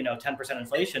through, 10%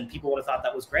 inflation, people would have thought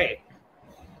that was great.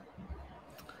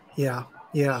 Yeah.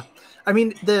 Yeah. I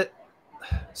mean,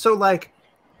 so what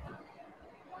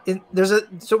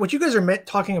you guys are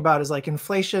talking about is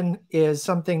inflation is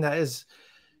something that is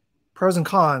pros and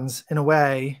cons in a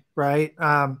way, right?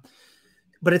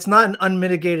 But it's not an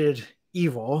unmitigated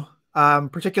evil,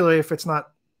 particularly if it's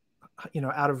not,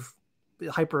 out of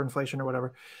hyperinflation or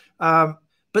whatever.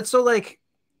 But so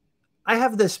I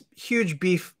have this huge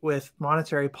beef with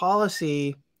monetary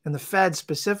policy and the Fed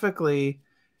specifically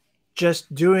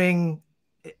just doing,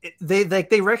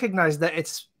 they recognize that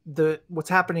what's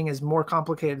happening is more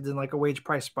complicated than a wage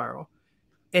price spiral.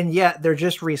 And yet they're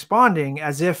just responding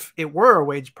as if it were a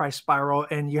wage price spiral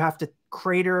and you have to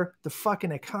crater the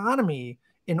fucking economy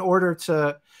in order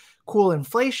to cool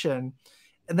inflation.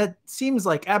 And that seems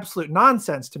like absolute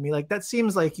nonsense to me. That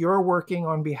seems like you're working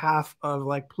on behalf of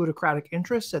plutocratic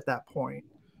interests at that point,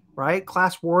 right?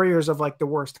 Class warriors of the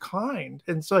worst kind.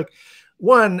 And so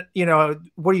one,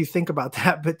 what do you think about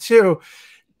that? But two,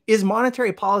 is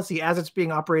monetary policy as it's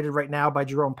being operated right now by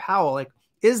Jerome Powell,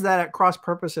 is that at cross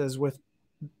purposes with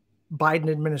Biden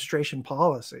administration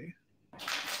policy?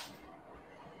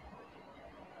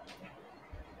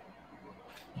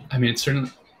 I mean,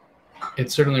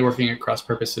 it's certainly working at cross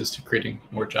purposes to creating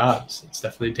more jobs. It's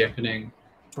definitely dampening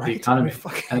the economy.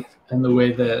 And the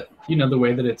way that, the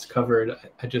way that it's covered,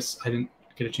 I didn't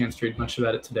get a chance to read much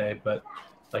about it today, but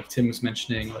Tim was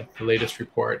mentioning, the latest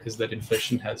report is that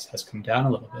inflation has come down a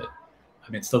little bit.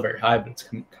 I mean, it's still very high, but it's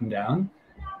come down.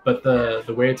 But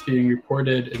the way it's being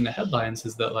reported in the headlines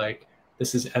is that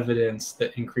this is evidence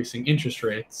that increasing interest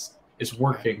rates is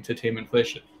working to tame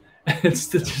inflation. It's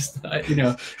just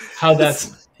how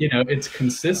that's it's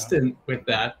consistent with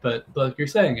that. But like you're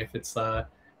saying, if it's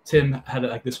Tim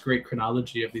had this great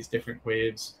chronology of these different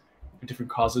waves, different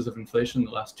causes of inflation in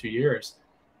the last 2 years.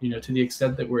 To the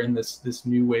extent that we're in this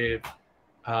new wave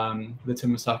that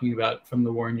Tim was talking about from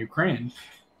the war in Ukraine,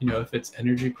 if it's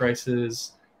energy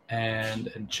prices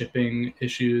and chipping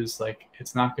issues,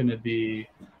 it's not going to be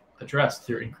addressed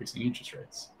through increasing interest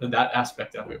rates. That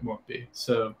aspect of it won't be.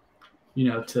 So,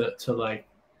 politically,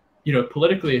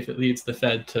 if it leads the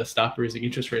Fed to stop raising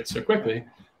interest rates so quickly,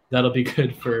 that'll be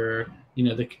good for,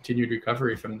 the continued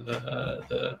recovery from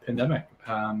the pandemic.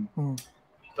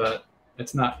 But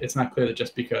it's not clear that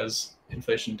just because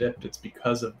inflation dipped, it's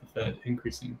because of the Fed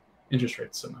increasing interest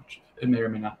rates so much. It may or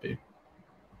may not be.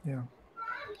 Yeah.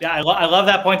 Yeah, I love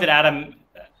that point that Adam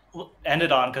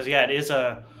ended on, because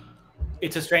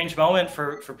it's a strange moment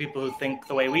for people who think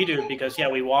the way we do, because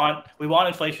we want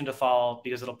inflation to fall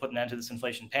because it'll put an end to this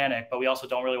inflation panic, but we also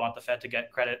don't really want the Fed to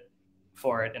get credit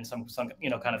for it in some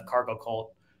kind of cargo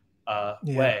cult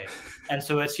way. And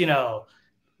so it's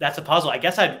that's a puzzle. I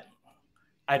guess I'd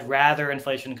I'd rather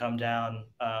inflation come down,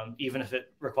 even if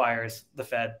it requires the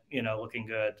Fed, looking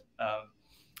good.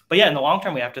 But yeah, in the long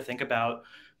term, we have to think about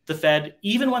the Fed,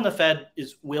 even when the Fed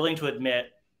is willing to admit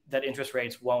that interest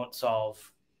rates won't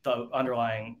solve the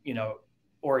underlying,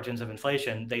 origins of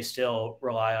inflation, they still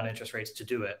rely on interest rates to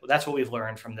do it. That's what we've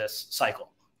learned from this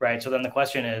cycle, right? So then the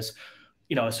question is,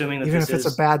 assuming that even if it's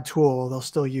a bad tool, they'll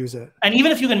still use it. And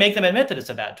even if you can make them admit that it's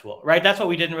a bad tool, right? That's what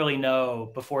we didn't really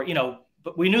know before,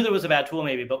 but we knew there was a bad tool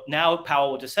maybe, but now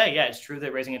Powell will just say, yeah, it's true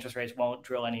that raising interest rates won't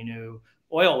drill any new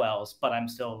oil wells, but I'm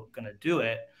still going to do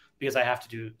it because I have to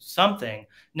do something.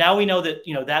 Now we know that,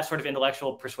 that sort of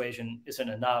intellectual persuasion isn't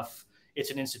enough.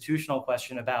 It's an institutional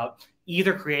question about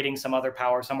either creating some other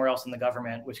power somewhere else in the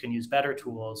government, which can use better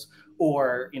tools,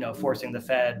 or, forcing the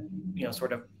Fed,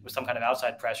 sort of with some kind of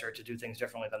outside pressure to do things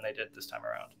differently than they did this time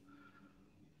around.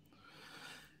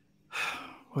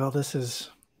 Well, this is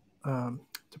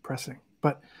depressing,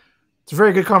 but it's a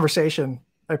very good conversation.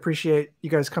 I appreciate you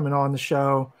guys coming on the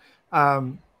show.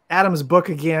 Adam's book,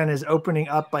 again, is Opening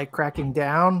Up by Cracking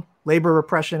Down: Labor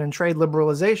Repression and Trade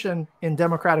Liberalization in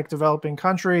Democratic Developing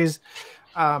Countries.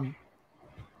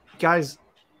 Guys,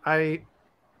 I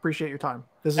appreciate your time.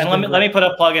 And let me put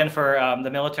a plug in for The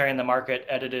Military and the Market,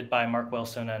 edited by Mark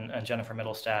Wilson and Jennifer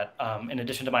Middlestadt. In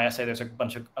addition to my essay, there's a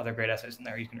bunch of other great essays in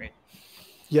there you can read.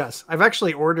 Yes, I've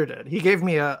actually ordered it. He gave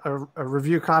me a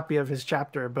review copy of his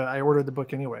chapter, but I ordered the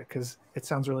book anyway because it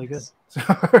sounds really good. So,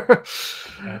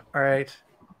 all right.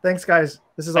 Thanks, guys.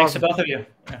 This is Thanks awesome. to both of you.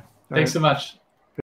 Yeah. Thanks so much.